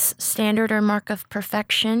meeting this standard or mark of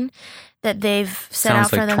perfection that they've set out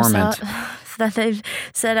for themselves. That they've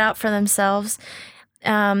set out for themselves,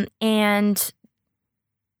 and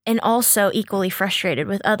also equally frustrated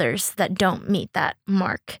with others that don't meet that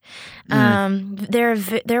mark. They're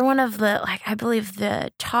one of the, like, I believe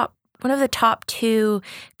one of the top 2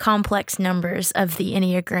 complex numbers of the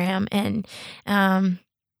Enneagram.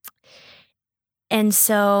 And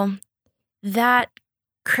so that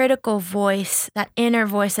critical voice, that inner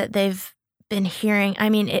voice that they've been hearing, I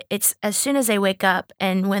mean, it's as soon as they wake up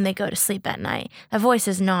and when they go to sleep at night, that voice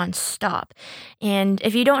is nonstop. And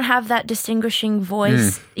if you don't have that distinguishing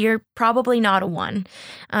voice, you're probably not a one.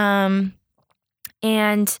 And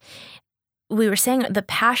we were saying the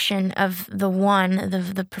passion of the one,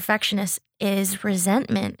 the perfectionist, is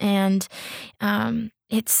resentment, and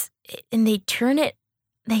they turn it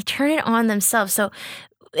on themselves. So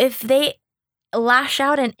if they lash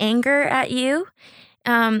out in anger at you,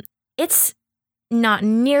 it's not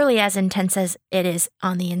nearly as intense as it is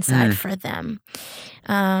on the inside for them.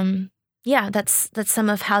 That's some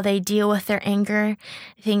of how they deal with their anger.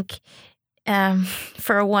 I think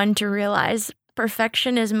for a one to realize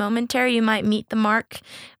perfection is momentary. You might meet the mark,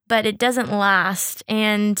 but it doesn't last.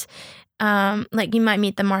 And like you might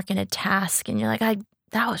meet the mark in a task, and you're like,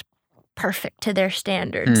 that was perfect to their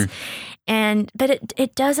standards. But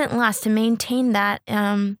it doesn't last. To maintain that.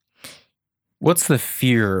 What's the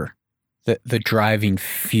fear? The driving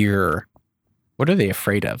fear? What are they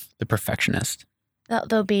afraid of, the perfectionist? That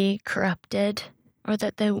they'll be corrupted, or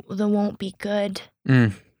that they won't be good.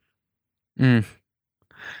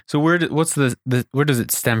 So where does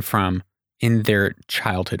it stem from in their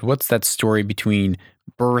childhood? What's that story between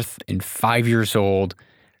birth and 5 years old?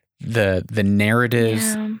 The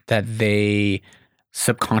narratives that they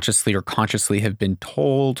subconsciously or consciously have been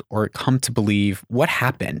told or come to believe. What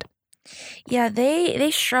happened? Yeah,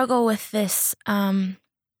 they struggle with this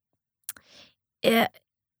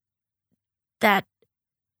that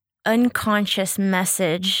unconscious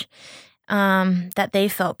message that they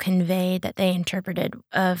felt conveyed, that they interpreted,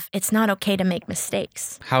 of it's not okay to make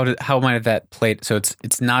mistakes. How might that play? So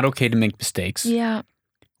it's not okay to make mistakes. Yeah.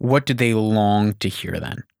 What do they long to hear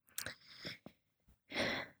then?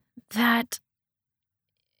 That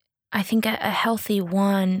I think a healthy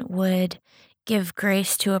one would give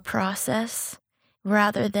grace to a process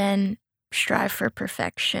rather than strive for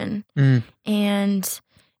perfection. And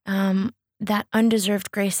that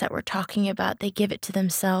undeserved grace that we're talking about, they give it to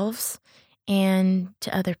themselves and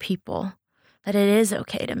to other people, that it is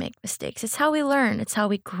okay to make mistakes. It's how we learn. It's how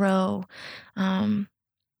we grow and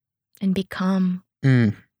become.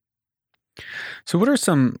 So what are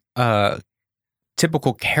some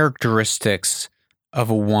typical characteristics of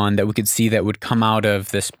a one that we could see that would come out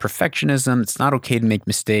of this perfectionism? It's not okay to make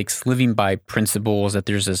mistakes, living by principles, that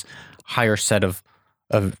there's this higher set of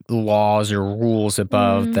laws or rules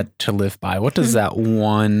above that to live by. What does that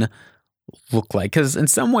one look like? Because in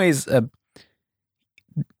some ways,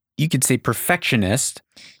 you could say perfectionist.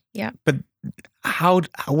 Yeah. But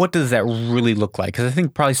what does that really look like? Because I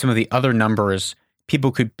think probably some of the other numbers,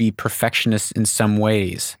 people could be perfectionists in some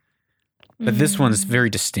ways. But this one's very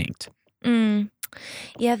distinct.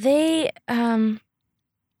 Yeah, they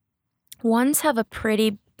ones have a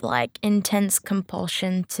pretty intense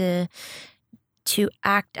compulsion to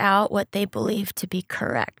act out what they believe to be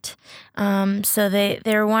correct. So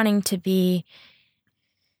they're wanting to be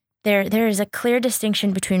there is a clear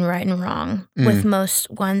distinction between right and wrong with most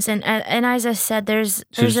ones, and as I said, there's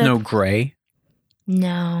no gray.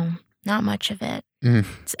 No, not much of it.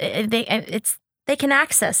 They can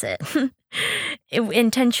access it.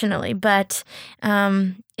 intentionally, but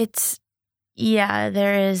there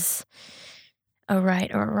is a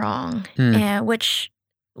right or wrong, which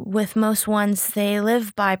with most ones, they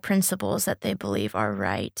live by principles that they believe are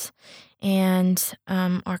right and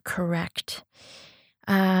are correct.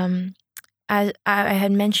 As I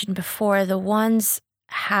had mentioned before, the ones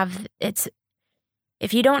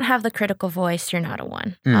if you don't have the critical voice, you're not a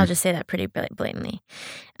one. I'll just say that pretty blatantly.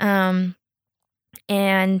 And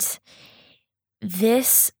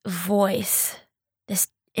this voice, this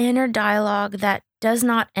inner dialogue that does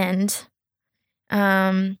not end,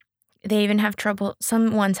 they even have trouble,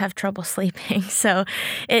 some ones have trouble sleeping, so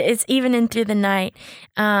it's even in through the night,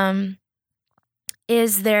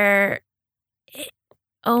 is there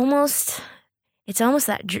almost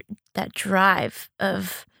that drive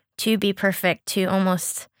of to be perfect, to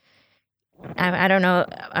almost, I don't know,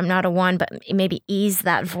 I'm not a one, but maybe ease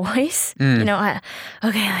that voice. Okay,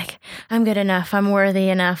 like I'm good enough, I'm worthy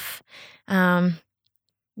enough.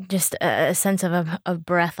 Just a sense of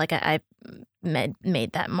breath, like I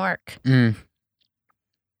made that mark.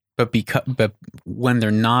 But when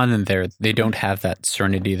they're not in there, they don't have that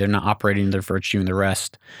serenity. They're not operating their virtue and the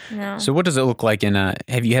rest. No. So what does it look like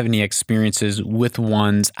have you had any experiences with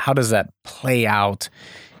ones? How does that play out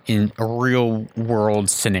in a real world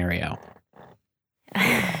scenario?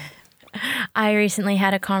 I recently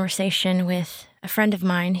had a conversation with a friend of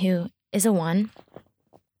mine who is a one,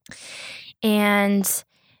 and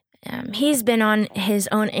he's been on his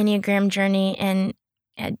own Enneagram journey and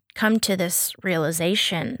had come to this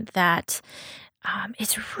realization that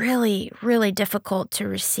it's really, really difficult to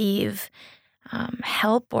receive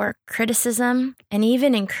help or criticism and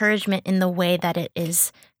even encouragement in the way that it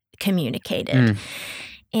is communicated.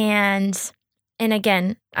 And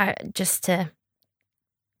again, just to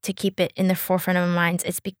keep it in the forefront of our minds,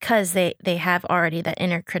 it's because they have already that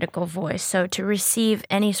inner critical voice. So to receive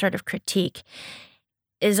any sort of critique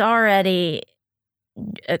is already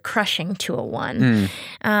crushing to a one.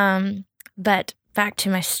 But back to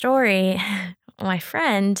my story, my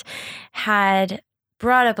friend had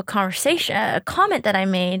brought up a comment that I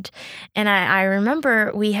made, and I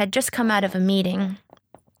remember we had just come out of a meeting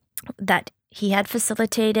that he had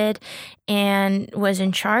facilitated and was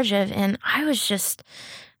in charge of, and I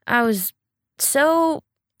was so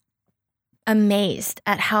amazed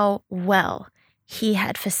at how well he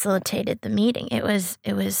had facilitated the meeting. It was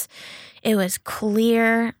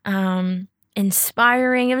clear,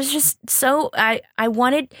 inspiring. It was just so, I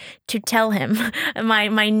wanted to tell him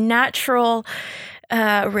my natural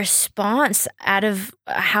response out of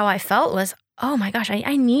how I felt was, oh my gosh,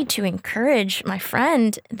 I need to encourage my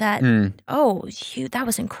friend that, that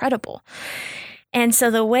was incredible. And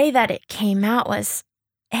so the way that it came out was,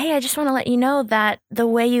 hey, I just want to let you know that the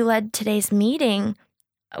way you led today's meeting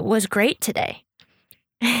was great today.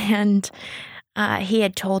 And he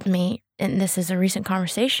had told me, and this is a recent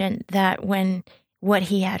conversation, that what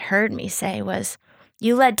he had heard me say was,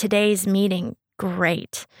 you led today's meeting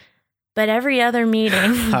great, but every other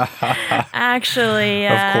meeting actually,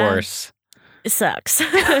 of course, sucks.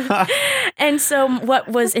 And so what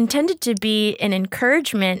was intended to be an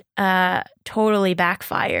encouragement totally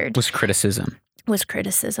backfired. Was criticism.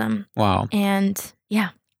 Wow. And yeah,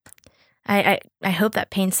 I hope that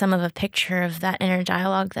paints some of a picture of that inner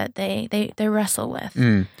dialogue that they wrestle with.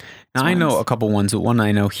 Now I know a couple ones. One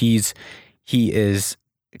I know he is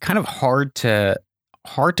kind of hard to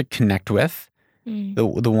connect with. The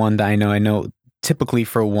one that I know typically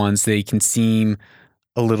for ones, they can seem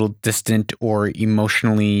a little distant or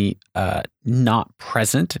emotionally not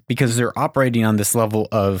present because they're operating on this level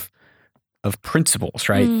of principles,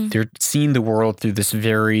 right? They're seeing the world through this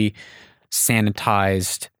very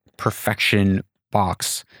sanitized perfection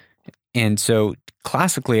box. And so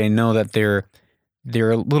classically, I know that they're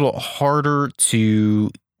a little harder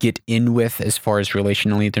to get in with as far as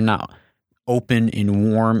relationally. They're not open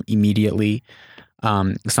and warm immediately.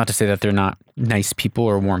 It's not to say that they're not nice people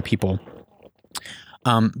or warm people.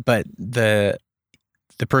 But the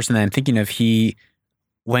person that I'm thinking of,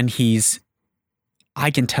 I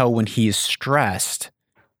can tell when he is stressed,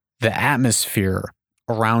 the atmosphere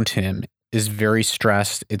around him is very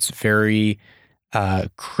stressed. It's very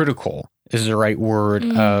critical is the right word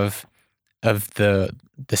of the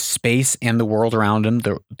space and the world around him,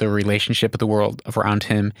 the relationship of the world around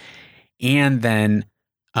him. And then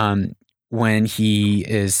when he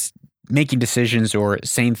is making decisions or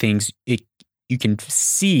saying things, you can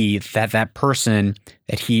see that person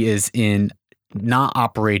that he is in not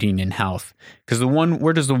operating in health. Because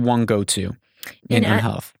where does the one go to in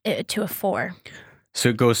health? To a 4. So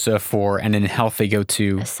it goes to a 4, and in health they go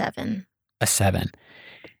to a 7. A 7.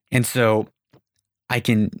 And so I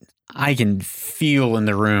can feel in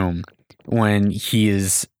the room when he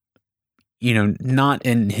is, not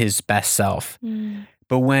in his best self,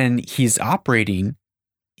 but when he's operating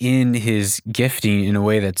in his gifting in a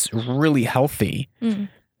way that's really healthy,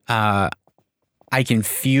 I can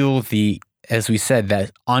feel as we said,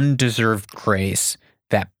 that undeserved grace,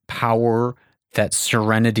 that power, that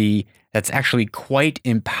serenity that's actually quite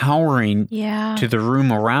empowering to the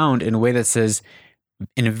room around in a way that says,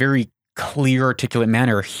 in a very clear, articulate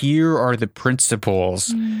manner, here are the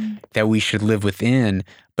principles that we should live within.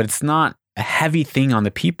 But it's not a heavy thing on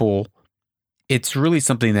the people. It's really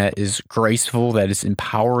something that is graceful, that is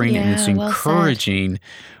empowering, and it's encouraging,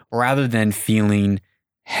 rather than feeling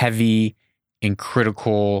heavy and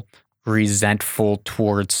critical, resentful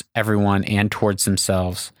towards everyone and towards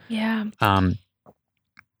themselves. Yeah.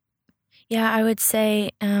 I would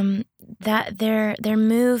say that their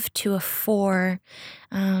move to a 4,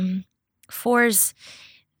 4s,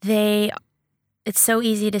 it's so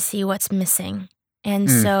easy to see what's missing. And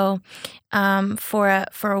so for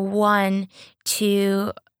a 1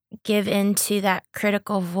 to give into that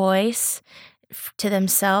critical voice to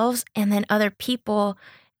themselves, and then other people,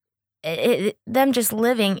 them just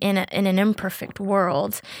living in an imperfect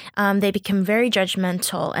world, they become very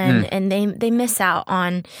judgmental, and they miss out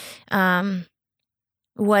on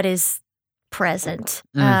what is present,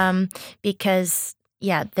 because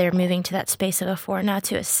they're moving to that space of a 4. Now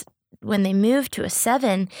when they move to a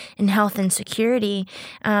 7 in health and security,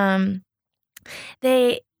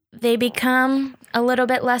 they become a little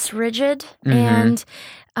bit less rigid, and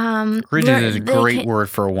rigid is a great word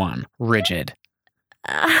for 1. Rigid.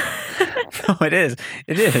 No, it is.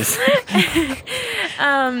 It is.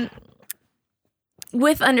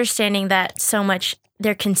 With understanding that so much,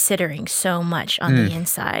 they're considering so much on the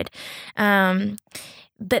inside.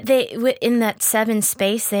 But in that 7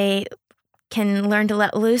 space, they can learn to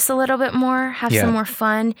let loose a little bit more, have some more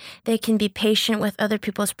fun. They can be patient with other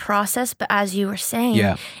people's process, but as you were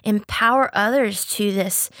saying, empower others to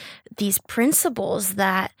these principles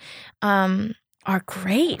that are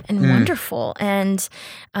great and wonderful. And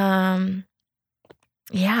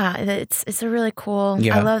it's a really cool.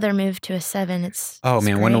 I love their move to a 7. It's man,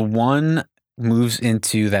 great. When a 1 moves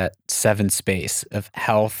into that 7 space of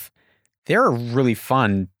health, they're really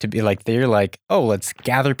fun to be like. They're like, oh, let's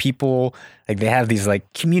gather people. Like, they have these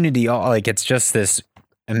like community. Like, it's just this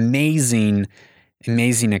amazing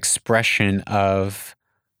expression of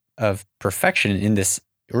perfection in this.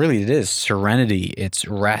 Really, it is serenity. It's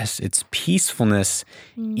rest. It's peacefulness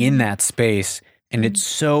in that space, and it's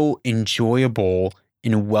so enjoyable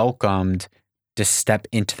and welcomed to step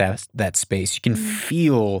into that space. You can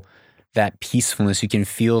feel that peacefulness. You can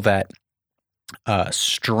feel that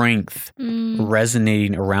strength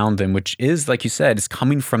resonating around them, which is, like you said, is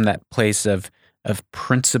coming from that place of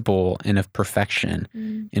principle and of perfection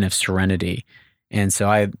and of serenity. And so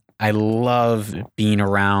I love being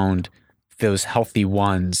around those healthy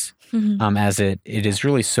 1s, as it is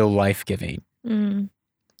really so life-giving.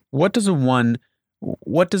 What does a 1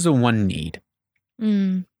 need?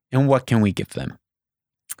 And what can we give them?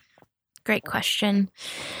 Great question.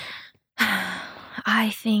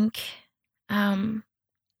 I think I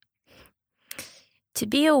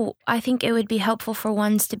think it would be helpful for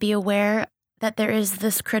 1s to be aware that there is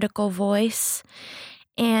this critical voice,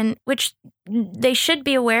 and which they should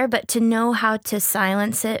be aware, but to know how to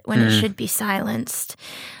silence it when it should be silenced.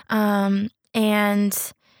 To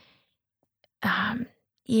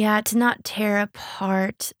not tear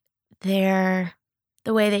apart the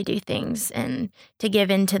way they do things, and to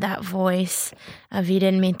give into that voice of, you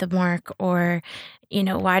didn't meet the mark, or,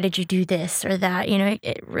 why did you do this or that?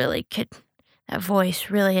 It really could, that voice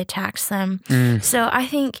really attacks them. So I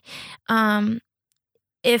think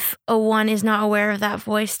if a 1 is not aware of that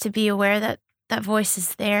voice, to be aware that that voice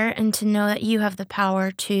is there, and to know that you have the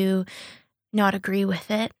power to not agree with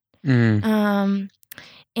it.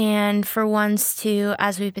 And for 1s to,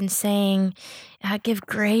 as we've been saying, give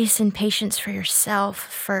grace and patience for yourself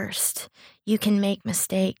first. You can make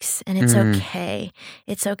mistakes, and it's okay.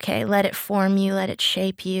 It's okay. Let it form you. Let it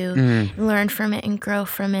shape you. Learn from it and grow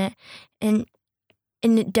from it. And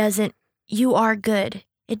it doesn't, you are good.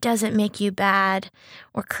 It doesn't make you bad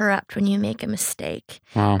or corrupt when you make a mistake.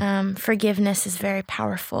 Wow. Forgiveness is very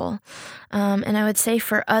powerful. And I would say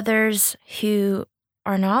for others who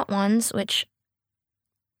are not 1s, which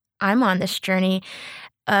I'm on this journey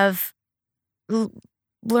of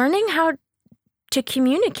learning how to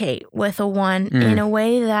communicate with a 1 in a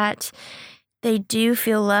way that they do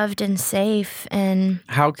feel loved and safe, and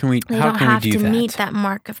how can we don't have to meet that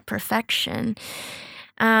mark of perfection.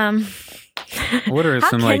 What are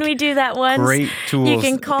some How can we do that once? Great tools? You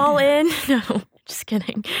can call in. No, just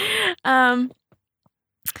kidding.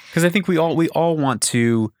 Because I think we all want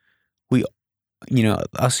to,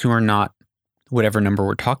 us who are not whatever number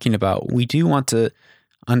we're talking about, we do want to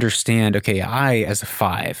understand, okay, I as a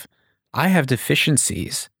 5, I have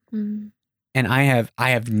deficiencies, and I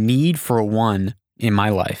have need for a 1 in my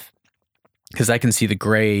life because I can see the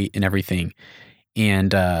gray in everything,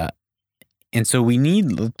 and so we need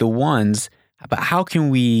the 1s. But how can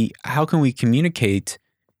we communicate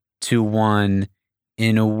to 1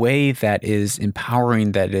 in a way that is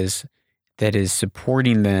empowering, that is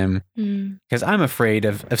supporting them? Because I'm afraid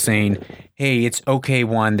of saying, hey, it's okay,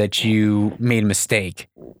 1, that you made a mistake,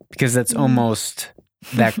 because that's almost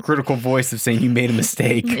that critical voice of saying you made a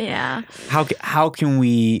mistake. Yeah. How can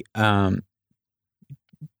we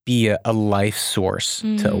be a life source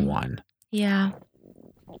to a 1? Yeah.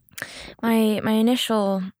 My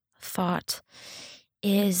initial thought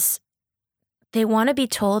is they want to be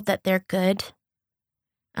told that they're good,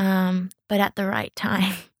 but at the right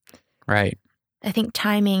time. Right. I think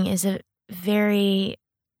timing is a very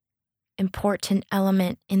important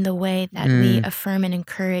element in the way that we affirm and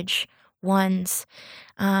encourage 1s.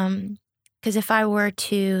 Because if I were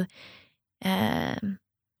to,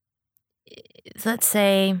 let's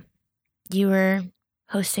say you were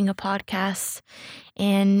hosting a podcast,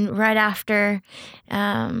 and right after,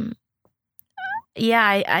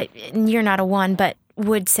 you're not a 1, but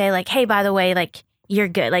would say like, hey, by the way, like, you're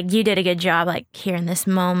good. Like, you did a good job, like, here in this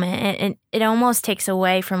moment. And it almost takes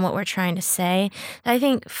away from what we're trying to say. I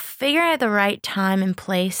think figuring out the right time and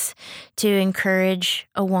place to encourage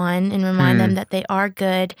a 1 and remind them that they are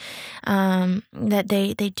good, that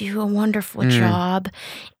they do a wonderful job.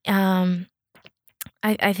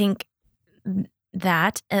 I think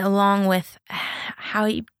that, along with how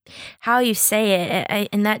you say it,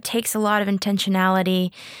 and that takes a lot of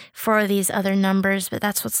intentionality for these other numbers, but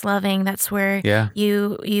that's what's loving. That's where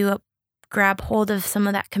you grab hold of some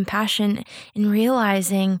of that compassion and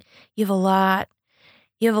realizing you have a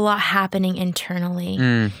lot happening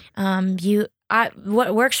internally.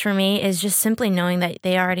 What works for me is just simply knowing that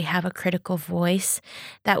they already have a critical voice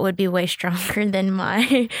that would be way stronger than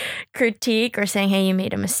my critique or saying, hey, you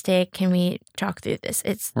made a mistake. Can we talk through this?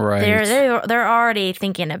 It's right. They're already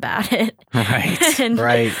thinking about it. Right.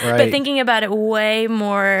 right. But thinking about it way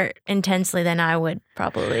more intensely than I would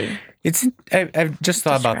probably. I've just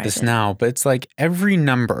thought about this now, but it's like every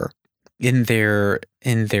number in their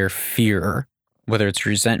fear, whether it's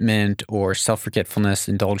resentment or self-forgetfulness,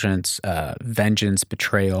 indulgence, vengeance,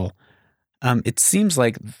 betrayal, it seems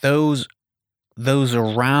like those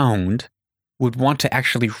around would want to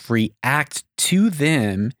actually react to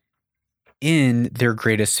them in their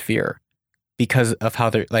greatest fear because of how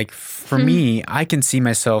they're like. For me, I can see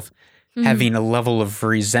myself having a level of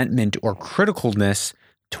resentment or criticalness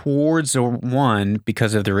towards a 1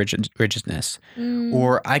 because of the rigidness,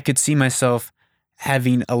 or I could see myself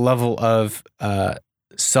having a level of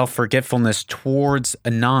self-forgetfulness towards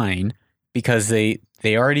a 9 because they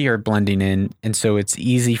already are blending in, and so it's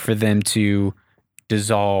easy for them to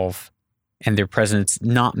dissolve and their presence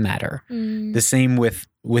not matter. The same with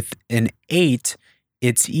an 8.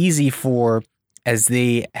 It's easy for, as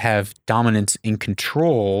they have dominance and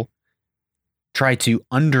control, try to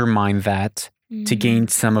undermine that to gain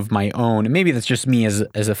some of my own. And maybe that's just me as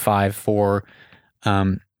a 5 for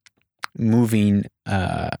moving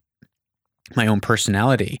my own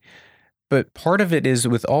personality. But part of it is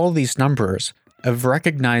with all these numbers of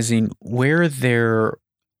recognizing where their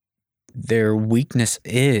weakness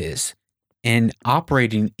is and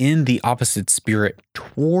operating in the opposite spirit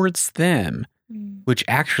towards them, which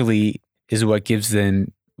actually is what gives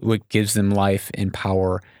them life and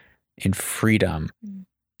power and freedom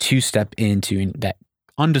to step into that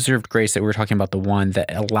undeserved grace that we were talking about, the 1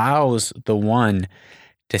 that allows the 1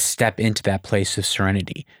 to step into that place of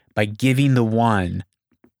serenity by giving the 1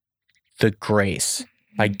 the grace,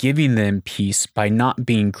 by giving them peace, by not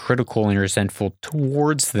being critical and resentful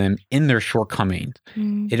towards them in their shortcomings.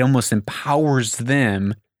 It almost empowers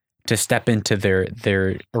them to step into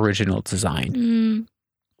their original design.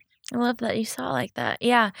 I love that you saw it like that.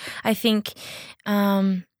 Yeah, I think,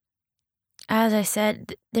 as I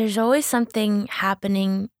said, there's always something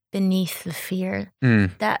happening beneath the fear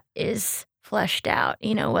that is fleshed out,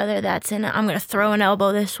 whether that's in, I'm going to throw an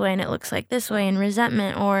elbow this way and it looks like this way, in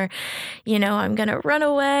resentment, or, I'm going to run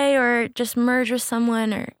away or just merge with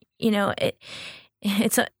someone, or,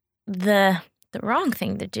 it's the wrong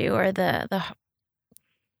thing to do, or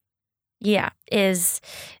is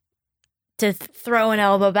to throw an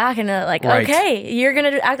elbow back and like, okay, you're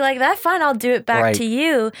going to act like that? Fine, I'll do it back to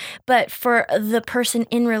you. But for the person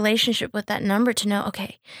in relationship with that number to know,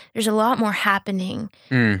 okay, there's a lot more happening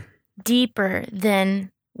deeper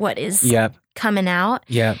than what is coming out.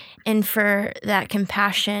 Yeah. And for that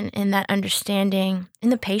compassion and that understanding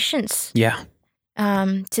and the patience. Yeah.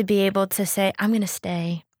 To be able to say, I'm going to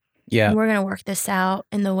stay. Yeah. And we're going to work this out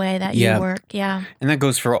in the way that you work. Yeah. And that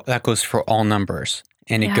goes for all numbers.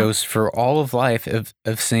 And it goes for all of life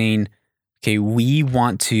of saying, okay, we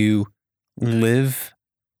want to live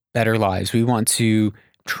better lives. We want to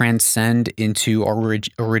transcend into our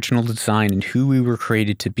original design and who we were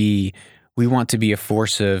created to be. We want to be a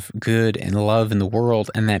force of good and love in the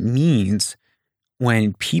world. And that means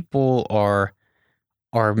when people are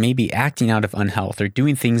maybe acting out of unhealth or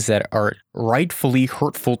doing things that are rightfully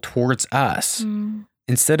hurtful towards us,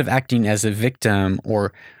 instead of acting as a victim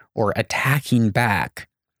or attacking back,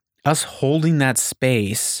 us holding that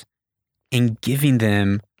space and giving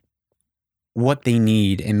them what they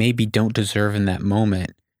need and maybe don't deserve in that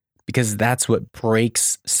moment, because that's what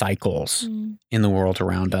breaks cycles in the world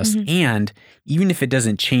around us. And even if it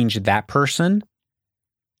doesn't change that person,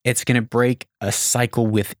 it's going to break a cycle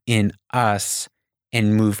within us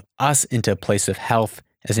and move us into a place of health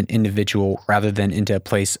as an individual rather than into a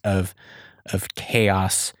place of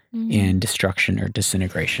chaos and destruction or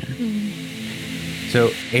disintegration.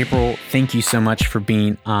 So, April, thank you so much for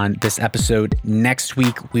being on this episode. Next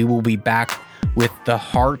week, we will be back with the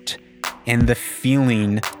heart and the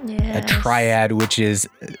feeling, a triad, which is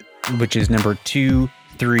number 2,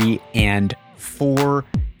 3, and 4.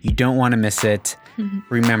 You don't want to miss it.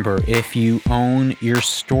 Remember, if you own your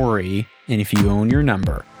story and if you own your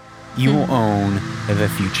number, you will own the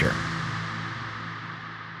future.